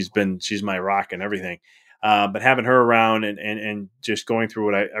because she's my rock and everything. But having her around and just going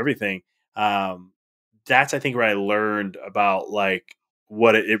through everything um, that's I think where I learned about like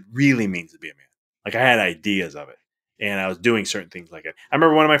what it really means to be a man. Like I had ideas of it, and I was doing certain things like it. I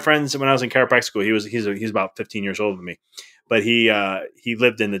remember one of my friends when I was in chiropractic school. He's about 15 years older than me, but he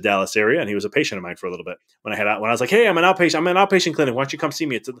lived in the Dallas area, and he was a patient of mine for a little bit. When I was like, hey, I'm an outpatient clinic. Why don't you come see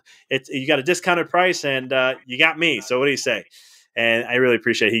me? It's you got a discounted price, and you got me. So what do you say? And I really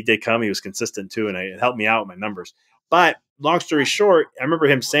appreciate he did come. He was consistent too, and it helped me out with my numbers. But long story short, I remember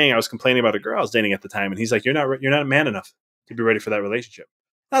him saying I was complaining about a girl I was dating at the time, and he's like, you're not man enough to be ready for that relationship."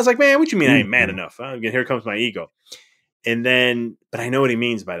 I was like, "Man, what you mean I ain't man Mhm. enough?" Again, here comes my ego, and then, but I know what he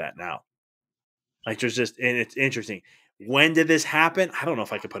means by that now. Like, there's just, and it's interesting. When did this happen? I don't know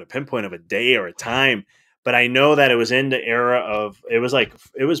if I could put a pinpoint of a day or a time, but I know that it was in the era of. It was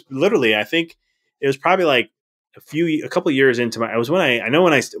literally. I think it was probably like a couple of years into my. I was when I know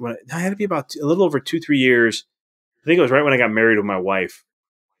when I had to be about a little over 2-3 years. I think it was right when I got married with my wife.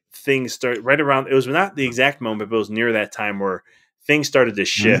 Things started right around. It was not the exact moment, but it was near that time where things started to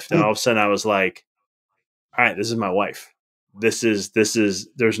shift, and all Mhm. of a sudden I was like, "All right, this is my wife. This is.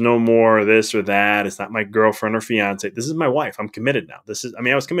 There's no more this or that. It's not my girlfriend or fiance. This is my wife. I'm committed now. This is. I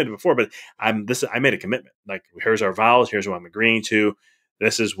mean, I was committed before, but I'm this. I made a commitment. Like, here's our vows. Here's what I'm agreeing to.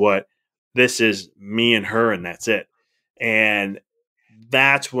 This is me and her, and that's it. And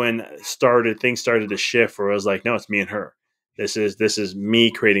that's when things started to shift, where I was like, no, it's me and her. This is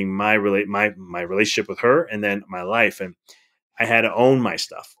me creating my relationship with her, and then my life. And I had to own my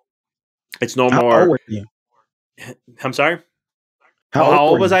stuff. It's no How old more. were you? I'm sorry. How Oh, old how were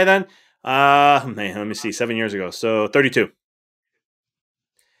old was you? I then? Man, let me see. 7 years ago, so 32.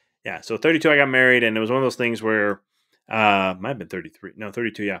 Yeah, so 32, I got married, and it was one of those things where, might have been 33. No,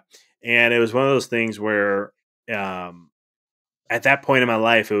 32. Yeah, and it was one of those things where, um, at that point in my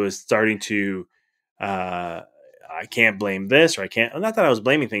life, it was starting to, uh, I can't blame this, or I can't. Not that I was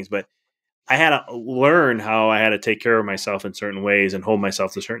blaming things, but I had to learn how I had to take care of myself in certain ways and hold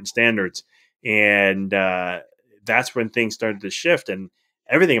myself to certain standards. And that's when things started to shift, and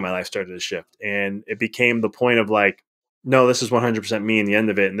everything in my life started to shift. And it became the point of like, no, this is 100% me in the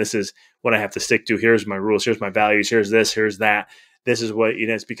end of it. And this is what I have to stick to. Here's my rules. Here's my values. Here's this. Here's that. This is what,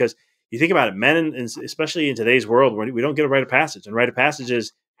 it's because you think about it, men, and especially in today's world, where we don't get a rite of passage. And rite of passage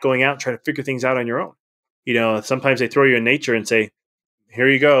is going out and trying to figure things out on your own. Sometimes they throw you in nature and say, here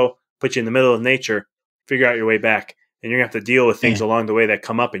you go, put you in the middle of nature, figure out your way back. And you're going to have to deal with things Man, along the way that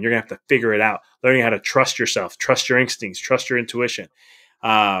come up, and you're going to have to figure it out. Learning how to trust yourself, trust your instincts, trust your intuition.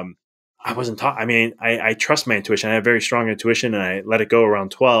 Um, I wasn't taught. I mean, I trust my intuition. I have very strong intuition, and I let it go around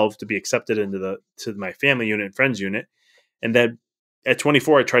 12 to be accepted to my family unit and friends unit. And then at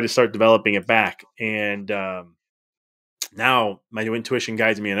 24, I tried to start developing it back. And now my intuition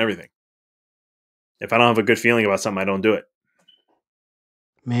guides me in everything. If I don't have a good feeling about something, I don't do it.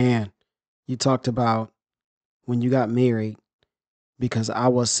 Man, you talked about when you got married, because I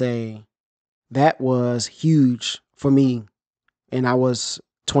will say that was huge for me. And I was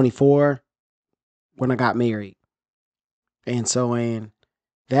 24 when I got married. And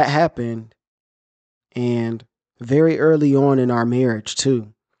that happened. And very early on in our marriage,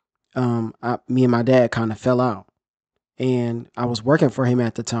 too, me and my dad kind of fell out. And I was working for him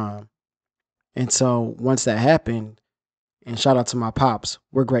at the time. And so once that happened, and shout out to my pops,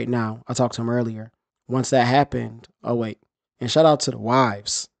 we're great now. I talked to him earlier. Once that happened, oh wait, and shout out to the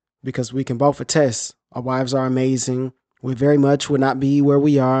wives, because we can both attest our wives are amazing. We very much would not be where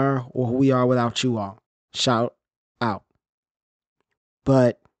we are or who we are without you all. Shout out.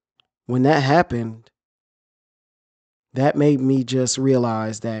 But when that happened, that made me just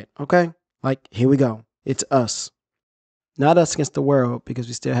realize that, okay, like, here we go. It's us. Not us against the world, because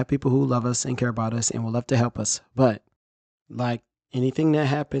we still have people who love us and care about us and will love to help us. But like anything that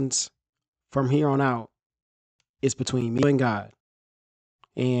happens from here on out, it's between me and God.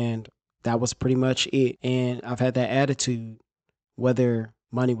 And that was pretty much it. And I've had that attitude, whether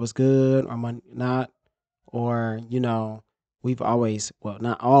money was good or money not, or, we've always, well,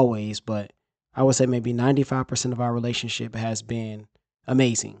 not always, but I would say maybe 95% of our relationship has been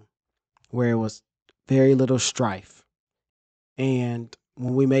amazing, where it was very little strife. And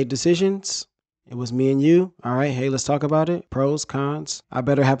when we made decisions, it was me and you. All right, hey, let's talk about it. Pros, cons. I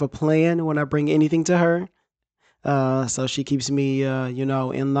better have a plan when I bring anything to her. So she keeps me,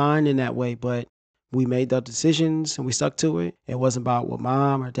 in line in that way. But we made the decisions and we stuck to it. It wasn't about what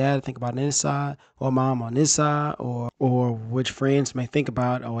mom or dad think about on this side, or mom on this side, or which friends may think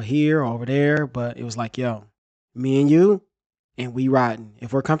about over here or over there. But it was like, yo, me and you, and we riding.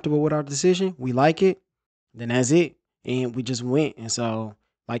 If we're comfortable with our decision, we like it, then that's it. And we just went. And so,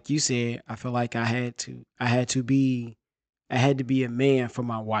 like you said, I feel like I had to be a man for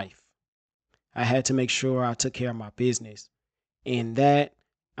my wife. I had to make sure I took care of my business. And that,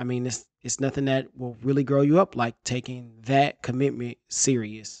 I mean, it's nothing that will really grow you up like taking that commitment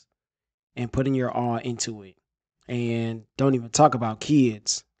serious and putting your all into it. And don't even talk about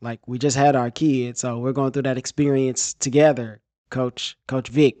kids. Like, we just had our kids, so we're going through that experience together, Coach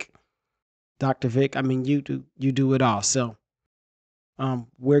Vic, Dr. Vic. I mean, you do it all. So,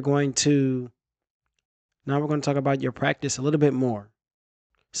 we're going to now we're going to talk about your practice a little bit more.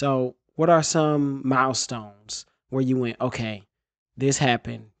 So, what are some milestones where you went, okay, this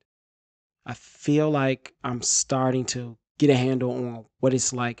happened. I feel like I'm starting to get a handle on what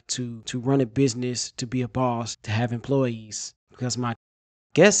it's like to run a business, to be a boss, to have employees. Because my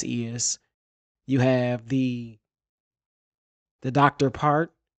guess is you have the doctor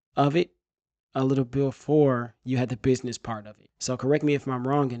part of it a little before you had the business part of it. So correct me if I'm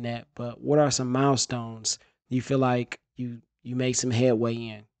wrong in that, but what are some milestones you feel like you made some headway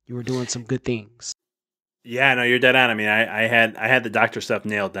in? You were doing some good things. Yeah, no, you're dead on. I mean, I had the doctor stuff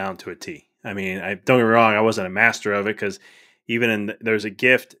nailed down to a T. I mean, I don't get me wrong, I wasn't a master of it, because even there's a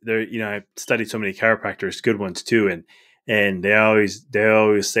gift there. I studied so many chiropractors, good ones too, And they always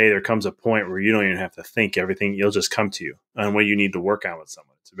say there comes a point where you don't even have to think, everything you'll just come to you on what you need to work on with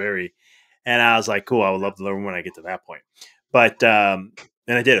someone. It's very, and I was like, cool, I would love to learn when I get to that point. But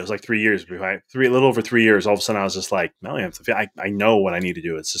and I did. It was like 3 years before a little over 3 years. All of a sudden, I was just like, no, I know what I need to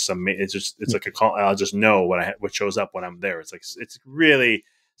do. It's just it's like a call. I'll just know what shows up when I'm there. It's like it's really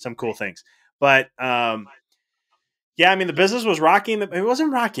some cool things. But yeah, I mean, the business was rocky. It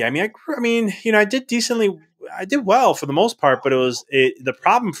wasn't rocky. I mean, I did decently. I did well for the most part, but the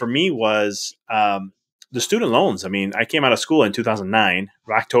problem for me was the student loans. I mean, I came out of school in 2009.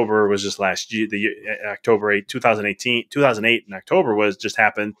 October was just last year. The year, October 8, 2018, 2008 in October was just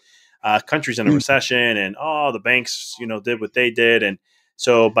happened. Country's in a recession, and the banks, did what they did, and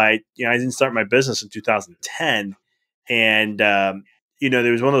so I didn't start my business in 2010, and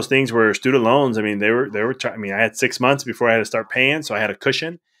there was one of those things where student loans, I mean, they were, I had 6 months before I had to start paying. So I had a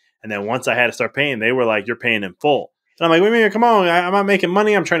cushion. And then once I had to start paying, they were like, you're paying in full. And I'm like, wait a minute, come on. I'm not making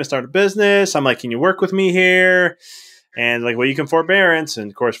money. I'm trying to start a business. I'm like, can you work with me here? And like, well, you can forbearance.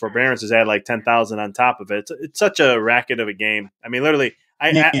 And of course, forbearance is add like 10,000 on top of it. It's such a racket of a game. I mean, literally,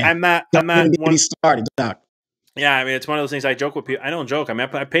 I'm not one started, Doc. Yeah, I mean, it's one of those things I joke with people. I don't joke. I mean,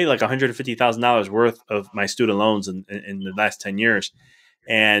 I paid like $150,000 worth of my student loans in the last 10 years,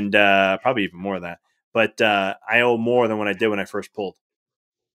 and probably even more of that. But I owe more than what I did when I first pulled.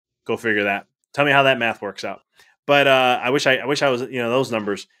 Go figure that. Tell me how that math works out. But I wish I was, those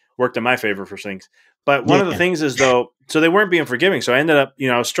numbers worked in my favor for things. But one of the things is though, so they weren't being forgiving. So I ended up,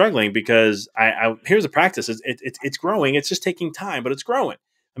 I was struggling because here's the practice. It's growing. It's just taking time, but it's growing.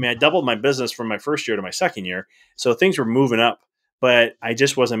 I mean, I doubled my business from my first year to my second year. So things were moving up, but I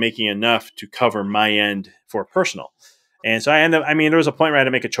just wasn't making enough to cover my end for personal. And so there was a point where I had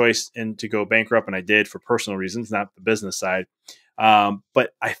to make a choice and to go bankrupt, and I did for personal reasons, not the business side.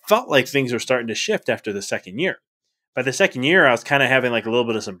 But I felt like things were starting to shift after the second year. By the second year, I was kind of having like a little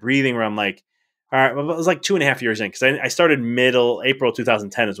bit of some breathing where I'm like, all right, well, it was like 2.5 years in because I started middle April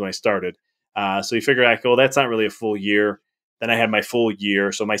 2010 is when I started. So you figure like, well, that's not really a full year. Then I had my full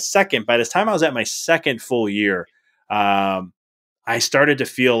year. So by the time I was at my second full year, I started to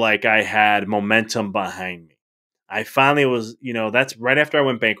feel like I had momentum behind me. I finally was, that's right after I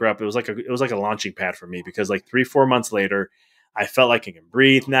went bankrupt. It was like a launching pad for me because like 3-4 months later, I felt like I can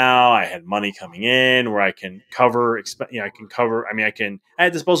breathe now. I had money coming in where I can cover, I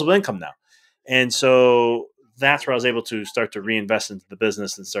had disposable income now. And so that's where I was able to start to reinvest into the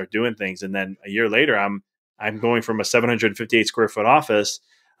business and start doing things. And then a year later, I'm going from a 758 square foot office,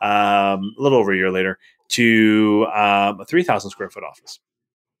 a little over a year later, to a 3,000 square foot office.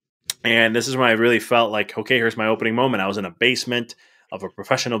 And this is when I really felt like, okay, here's my opening moment. I was in a basement of a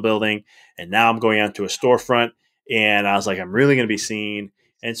professional building, and now I'm going onto a storefront. And I was like, I'm really going to be seen,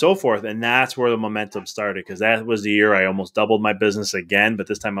 and so forth. And that's where the momentum started, because that was the year I almost doubled my business again. But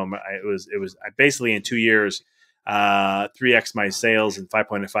this time, it was basically in 2 years, 3x my sales and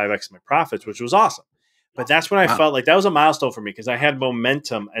 5.5x my profits, which was awesome. But that's when I felt like that was a milestone for me, because I had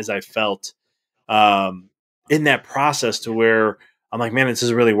momentum as I felt in that process, to where I'm like, man, this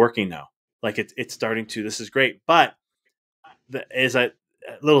is really working now. Like it's starting to. This is great. But as a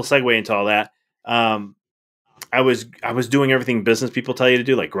little segue into all that. I was doing everything business people tell you to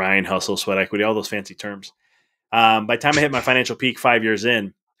do, like grind, hustle, sweat equity, all those fancy terms. By the time I hit my financial peak 5 years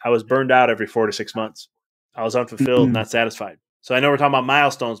in, I was burned out every 4 to 6 months. I was unfulfilled, not satisfied. So I know we're talking about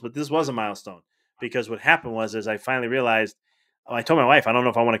milestones, but this was a milestone, because what happened was, I finally realized, I told my wife, I don't know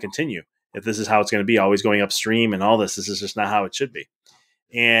if I want to continue. If this is how it's going to be, always going upstream and all this is just not how it should be.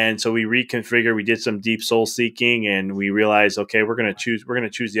 And so we reconfigured, we did some deep soul seeking, and we realized, okay, we're going to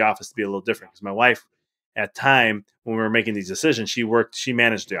choose the office to be a little different, because my wife, at time when we were making these decisions, she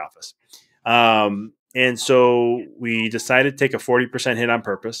managed the office. And so we decided to take a 40% hit on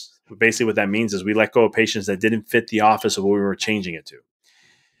purpose. Basically what that means is we let go of patients that didn't fit the office of what we were changing it to.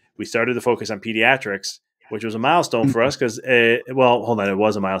 We started to focus on pediatrics, which was a milestone for us because, it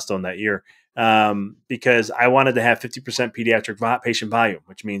was a milestone that year, because I wanted to have 50% pediatric patient volume,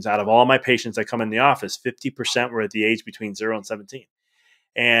 which means out of all my patients that come in the office, 50% were at the age between 0 and 17.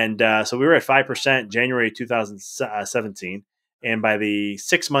 And so we were at 5% January 2017. And by the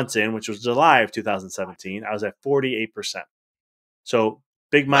 6 months in, which was July of 2017, I was at 48%. So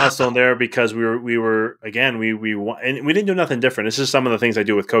big milestone there, because we were again, we and we didn't do nothing different. This is some of the things I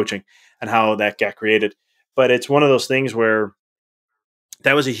do with coaching and how that got created. But it's one of those things where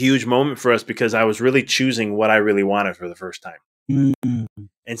that was a huge moment for us, because I was really choosing what I really wanted for the first time. Mm-hmm.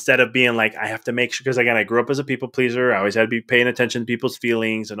 Instead of being like, I have to make sure, because again, I grew up as a people pleaser. I always had to be paying attention to people's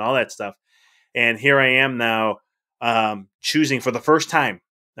feelings and all that stuff. And here I am now, choosing for the first time.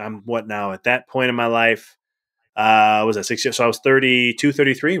 I'm at that point in my life, Was that 6 years? So I was 32,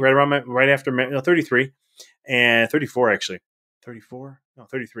 33, right after 33 and 34 actually. 34? No,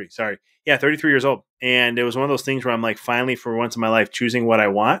 33. Sorry. Yeah, 33 years old. And it was one of those things where I'm like, finally, for once in my life, choosing what I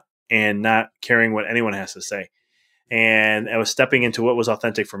want and not caring what anyone has to say. And I was stepping into what was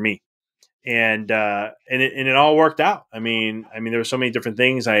authentic for me. And it all worked out. I mean, there were so many different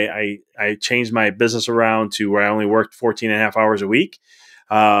things. I changed my business around to where I only worked 14 and a half hours a week,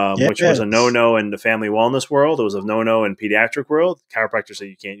 which was a Yes. no-no in the family wellness world. It was a no-no in pediatric world. Chiropractors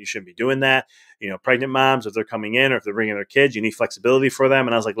say you shouldn't be doing that. Pregnant moms, if they're coming in or if they're bringing their kids, you need flexibility for them.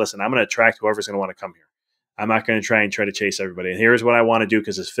 And I was like, listen, I'm going to attract whoever's going to want to come here. I'm not going to try to chase everybody. And here's what I want to do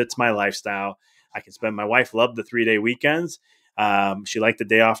because this fits my lifestyle. I can spend. My wife loved the 3-day weekends. She liked the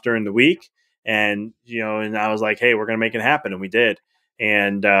day off during the week. And I was like, hey, we're going to make it happen. And we did.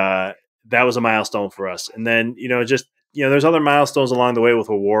 And that was a milestone for us. And then, there's other milestones along the way with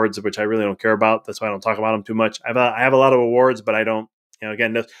awards, which I really don't care about. That's why I don't talk about them too much. I have a lot of awards, but I don't,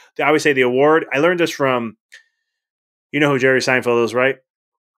 again, I always say the award. I learned this from, who Jerry Seinfeld is, right?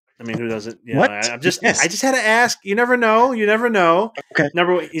 I mean, who doesn't? What? I Yes. just had to ask. You never know. Okay.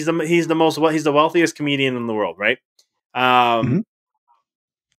 He's the wealthiest comedian in the world, right? Mhm.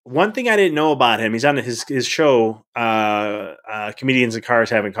 One thing I didn't know about him, he's on his show, Comedians in Cars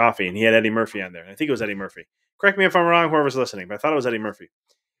Having Coffee, and he had Eddie Murphy on there. I think it was Eddie Murphy. Correct me if I'm wrong, whoever's listening, but I thought it was Eddie Murphy.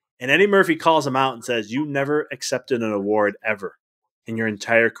 And Eddie Murphy calls him out and says, "You never accepted an award ever in your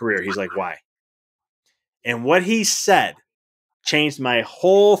entire career." He's like, "Why?" And what he said changed my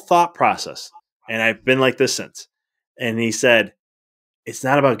whole thought process. And I've been like this since. And he said, "It's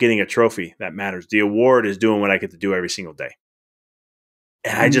not about getting a trophy that matters. The award is doing what I get to do every single day."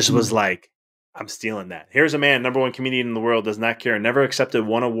 And I just was Mhm. like, I'm stealing that. Here's a man, number one comedian in the world, does not care, never accepted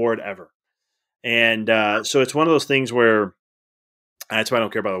one award ever. And so it's one of those things where that's why I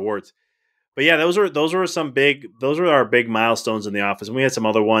don't care about awards. But yeah, those were our big milestones in the office. And we had some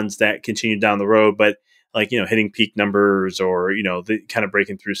other ones that continued down the road, but like, hitting peak numbers or, the kind of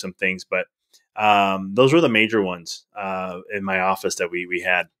breaking through some things. But those were the major ones in my office that we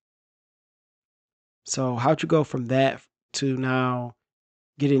had. So how'd you go from that to now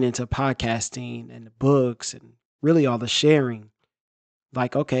getting into podcasting and the books and really all the sharing?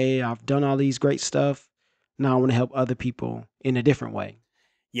 Like, okay, I've done all these great stuff. Now I want to help other people in a different way.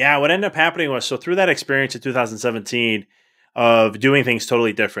 Yeah, what ended up happening was, so through that experience in 2017 of doing things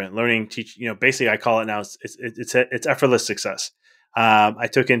totally different, learning, teach, basically I call it now, it's effortless success. I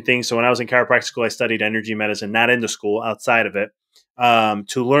took in things. So when I was in chiropractic school, I studied energy medicine, not into school, outside of it,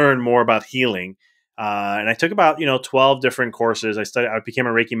 to learn more about healing. And I took about 12 different courses. I became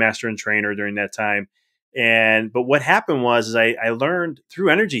a Reiki master and trainer during that time. But what happened was is I learned through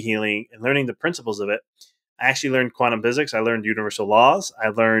energy healing and learning the principles of it. I actually learned quantum physics. I learned universal laws. I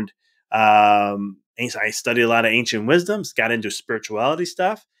learned, I studied a lot of ancient wisdoms, got into spirituality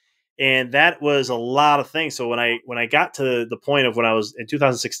stuff. And that was a lot of things. So when I got to the point of when I was in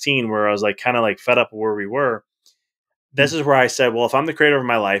 2016, where I was like kind of like fed up with where we were, this Mm. is where I said, well, if I'm the creator of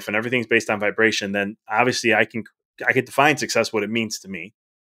my life and everything's based on vibration, then obviously I can define success, what it means to me,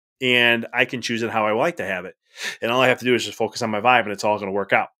 and I can choose it how I like to have it. And all I have to do is just focus on my vibe, and it's all going to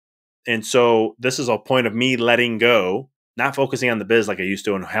work out. And so this is a point of me letting go, not focusing on the biz like I used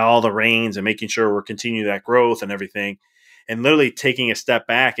to and all the reins and making sure we're continuing that growth and everything. And literally taking a step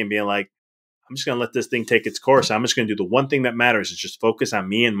back and being like, I'm just going to let this thing take its course. I'm just going to do the one thing that matters is just focus on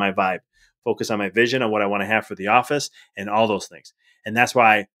me and my vibe, focus on my vision on what I want to have for the office and all those things. And that's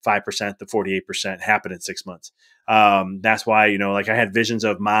why 5% to 48% happened in 6 months. That's why, like I had visions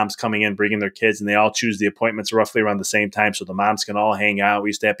of moms coming in, bringing their kids, and they all choose the appointments roughly around the same time. So the moms can all hang out. We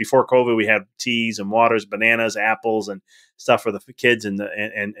used to have, before COVID, we had teas and waters, bananas, apples, and stuff for the kids. And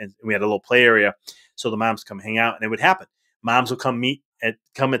we had a little play area. So the moms come hang out, and it would happen. Moms will come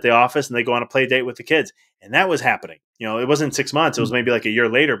at the office, and they go on a play date with the kids. And that was happening. It wasn't 6 months. It was maybe like a year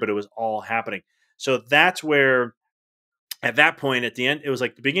later, but it was all happening. So that's where, at that point, at the end, it was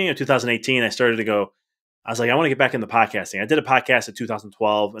like the beginning of 2018, I started to go, I was like, I want to get back into podcasting. I did a podcast in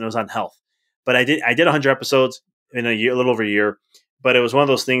 2012 and it was on health, but I did 100 episodes in a year, a little over a year. But it was one of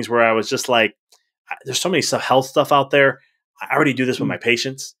those things where I was just like, there's so many health stuff out there. I already do this with my Mm.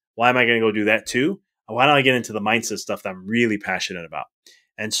 patients. Why am I going to go do that too? Why don't I get into the mindset stuff that I'm really passionate about?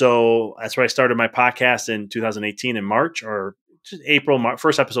 And so that's where I started my podcast in 2018 in March, or just April.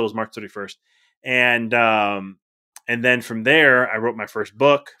 First episode was March 31st. And then from there, I wrote my first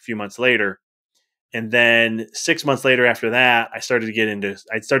book a few months later. And then 6 months later after that, I started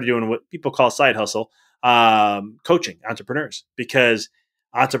doing what people call side hustle, coaching entrepreneurs, because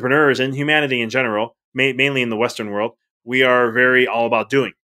entrepreneurs and humanity in general, mainly in the Western world, we are very all about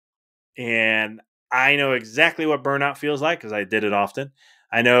doing. And I know exactly what burnout feels like because I did it often.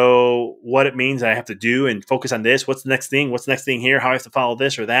 I know what it means I have to do and focus on this. What's the next thing? What's the next thing here? How I have to follow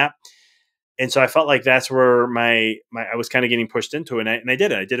this or that. And so I felt like that's where my I was kind of getting pushed into it, and I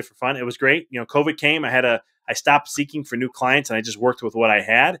did it. I did it for fun. It was great. COVID came. I stopped seeking for new clients, and I just worked with what I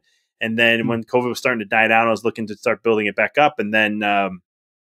had. And then when COVID was starting to die down, I was looking to start building it back up. And then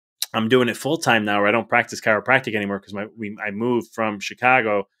I'm doing it full time now, where I don't practice chiropractic anymore because I moved from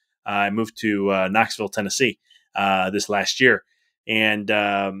Chicago. I moved to Knoxville, Tennessee, this last year. And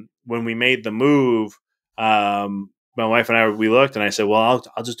when we made the move, my wife and we looked, and I said, "Well,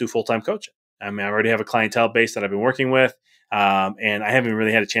 I'll just do full time coaching." I mean, I already have a clientele base that I've been working with, and I haven't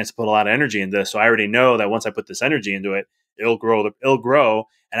really had a chance to put a lot of energy into this. So I already know that once I put this energy into it, it'll grow. It'll grow,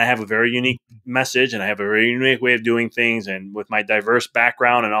 and I have a very unique message, and I have a very unique way of doing things. And with my diverse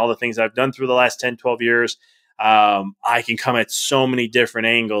background and all the things I've done through the last 10, 12 years, I can come at so many different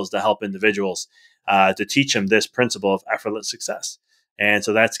angles to help individuals to teach them this principle of effortless success. And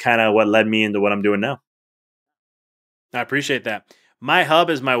so that's kind of what led me into what I'm doing now. I appreciate that. My hub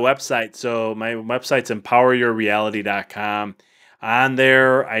is my website. So my website's empoweryourreality.com. On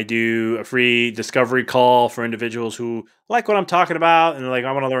there, I do a free discovery call for individuals who like what I'm talking about and they're like,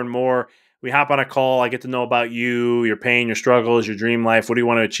 I want to learn more. We hop on a call. I get to know about you, your pain, your struggles, your dream life. What do you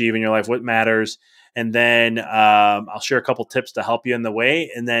want to achieve in your life? What matters? And then I'll share a couple tips to help you in the way.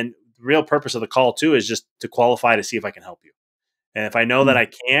 And then the real purpose of the call, too, is just to qualify to see if I can help you. And if I know that I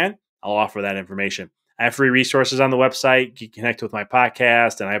can, I'll offer that information. I have free resources on the website. You can connect with my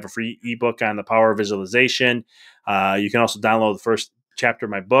podcast, and I have a free ebook on the power of visualization. You can also download the first chapter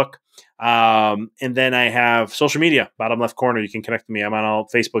of my book. And then I have social media, bottom left corner. You can connect with me. I'm on all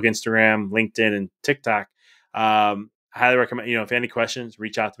Facebook, Instagram, LinkedIn, and TikTok. I highly recommend, if you have any questions,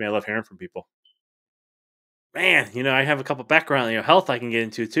 reach out to me. I love hearing from people. Man, I have a couple background, health I can get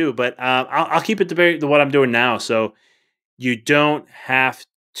into too, but I'll keep it to what I'm doing now. So you don't have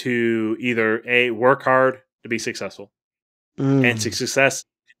to either work hard to be successful, and success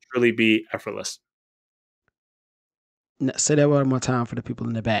can truly be effortless. Say that one more time for the people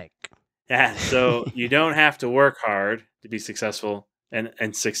in the back. Yeah, so you don't have to work hard to be successful,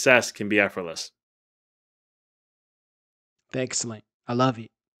 and success can be effortless. Excellent. I love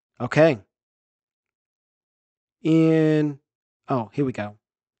it. Okay. And here we go.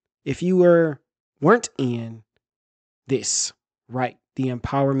 If you weren't in this, right, the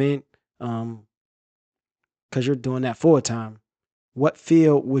empowerment, because you're doing that full time, what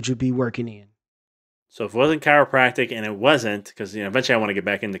field would you be working in? So if it wasn't chiropractic, and it wasn't, because eventually I want to get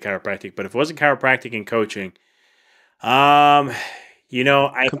back into chiropractic, but if it wasn't chiropractic and coaching,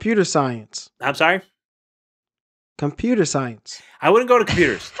 Computer science. I'm sorry? Computer science. I wouldn't go to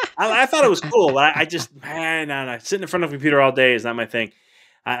computers. I thought it was cool, but I just no. Sitting in front of a computer all day is not my thing.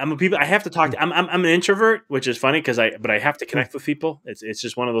 I have to talk to. I'm an introvert, which is funny but I have to connect with people. It's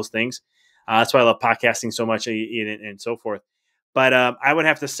just one of those things. That's why I love podcasting so much and so forth. But I would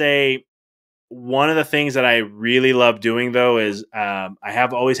have to say one of the things that I really love doing though is I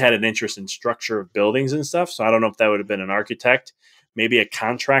have always had an interest in structure of buildings and stuff. So I don't know if that would have been an architect, maybe a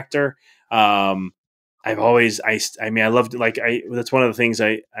contractor. I've always, I loved that's one of the things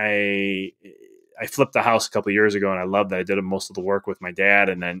I flipped a house a couple of years ago, and I loved that. I did most of the work with my dad,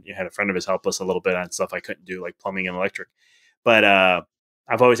 and then had a friend of his help us a little bit on stuff I couldn't do, like plumbing and electric. But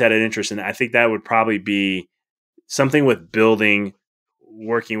I've always had an interest in it. I think that would probably be something with building,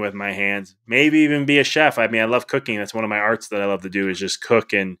 working with my hands, maybe even be a chef. I mean, I love cooking. That's one of my arts that I love to do, is just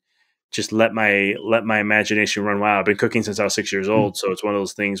cook and just let my imagination run wild. I've been cooking since I was 6 years old. So it's one of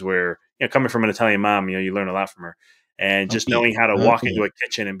those things where, coming from an Italian mom, you learn a lot from her, and just knowing how to walk into a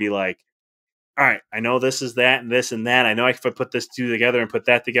kitchen and be like, all right, I know this is that and this and that. I know if I put this two together and put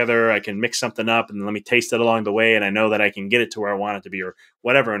that together, I can mix something up and let me taste it along the way. And I know that I can get it to where I want it to be or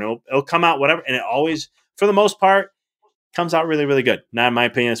whatever. And it'll come out whatever. And it always, for the most part, comes out really, really good. Not in my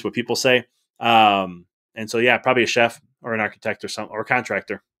opinion, it's what people say. And so, yeah, probably a chef or an architect or something, or a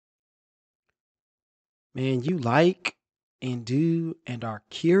contractor. Man, you like and do and are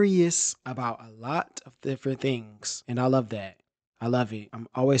curious about a lot of different things. And I love that. I love it. I'm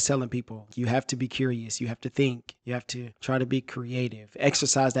always telling people you have to be curious. You have to think. You have to try to be creative.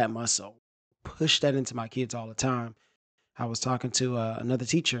 Exercise that muscle. Push that into my kids all the time. I was talking to another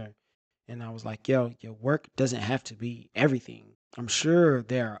teacher, and I was like, yo, your work doesn't have to be everything. I'm sure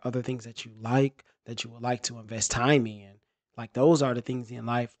there are other things that you like, that you would like to invest time in. Like those are the things in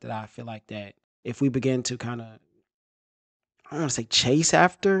life that I feel like that if we begin to kind of, I don't want to say chase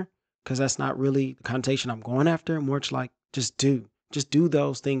after, because that's not really the connotation I'm going after, more to like just do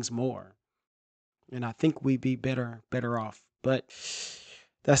those things more. And I think we'd be better off. But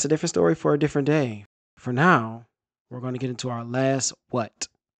That's a different story for a different day. For now, we're going to get into our last what.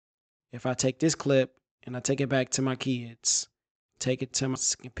 If I take this clip and I take it back to my kids, take it to my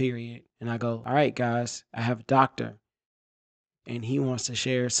second period, and I go, all right, guys, I have a doctor, and he wants to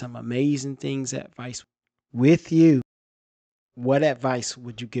share some amazing things, advice with you. What advice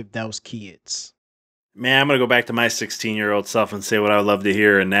would you give those kids? Man, I'm going to go back to my 16-year-old self and say what I would love to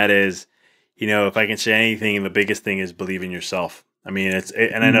hear. And that is, if I can say anything, the biggest thing is believe in yourself. I mean,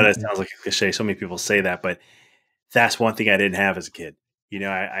 and I know that sounds like a cliche. So many people say that, but that's one thing I didn't have as a kid.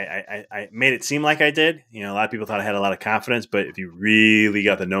 I made it seem like I did. A lot of people thought I had a lot of confidence, but if you really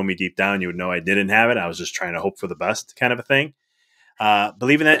got to know me deep down, you would know I didn't have it. I was just trying to hope for the best kind of a thing.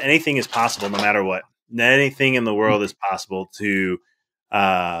 Believing that anything is possible, no matter what. Anything in the world is possible to,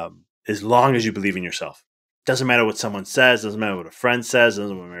 as long as you believe in yourself. Doesn't matter what someone says. Doesn't matter what a friend says.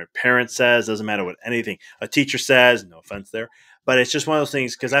 Doesn't matter what a parent says. Doesn't matter what anything a teacher says. No offense there, but it's just one of those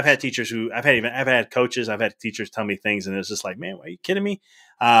things. Because I've had teachers I've had coaches, I've had teachers tell me things, and it's just like, man, are you kidding me?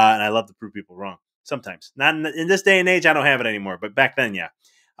 And I love to prove people wrong. Sometimes, not in this day and age, I don't have it anymore. But back then, yeah.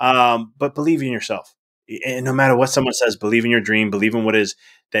 But believe in yourself, and no matter what someone says, believe in your dream. Believe in what is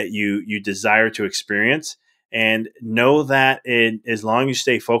that you desire to experience. And know that as long as you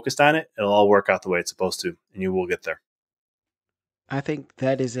stay focused on it, it'll all work out the way it's supposed to, and you will get there. I think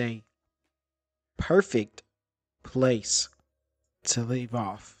that is a perfect place to leave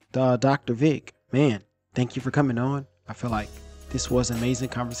off. Dr. Vic, man, thank you for coming on. I feel like this was an amazing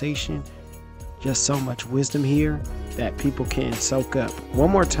conversation. Just so much wisdom here that people can soak up.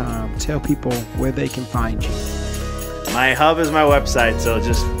 One more time, tell people where they can find you. My hub is my website, so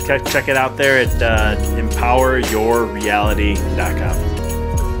just check it out there at empoweryourreality.com.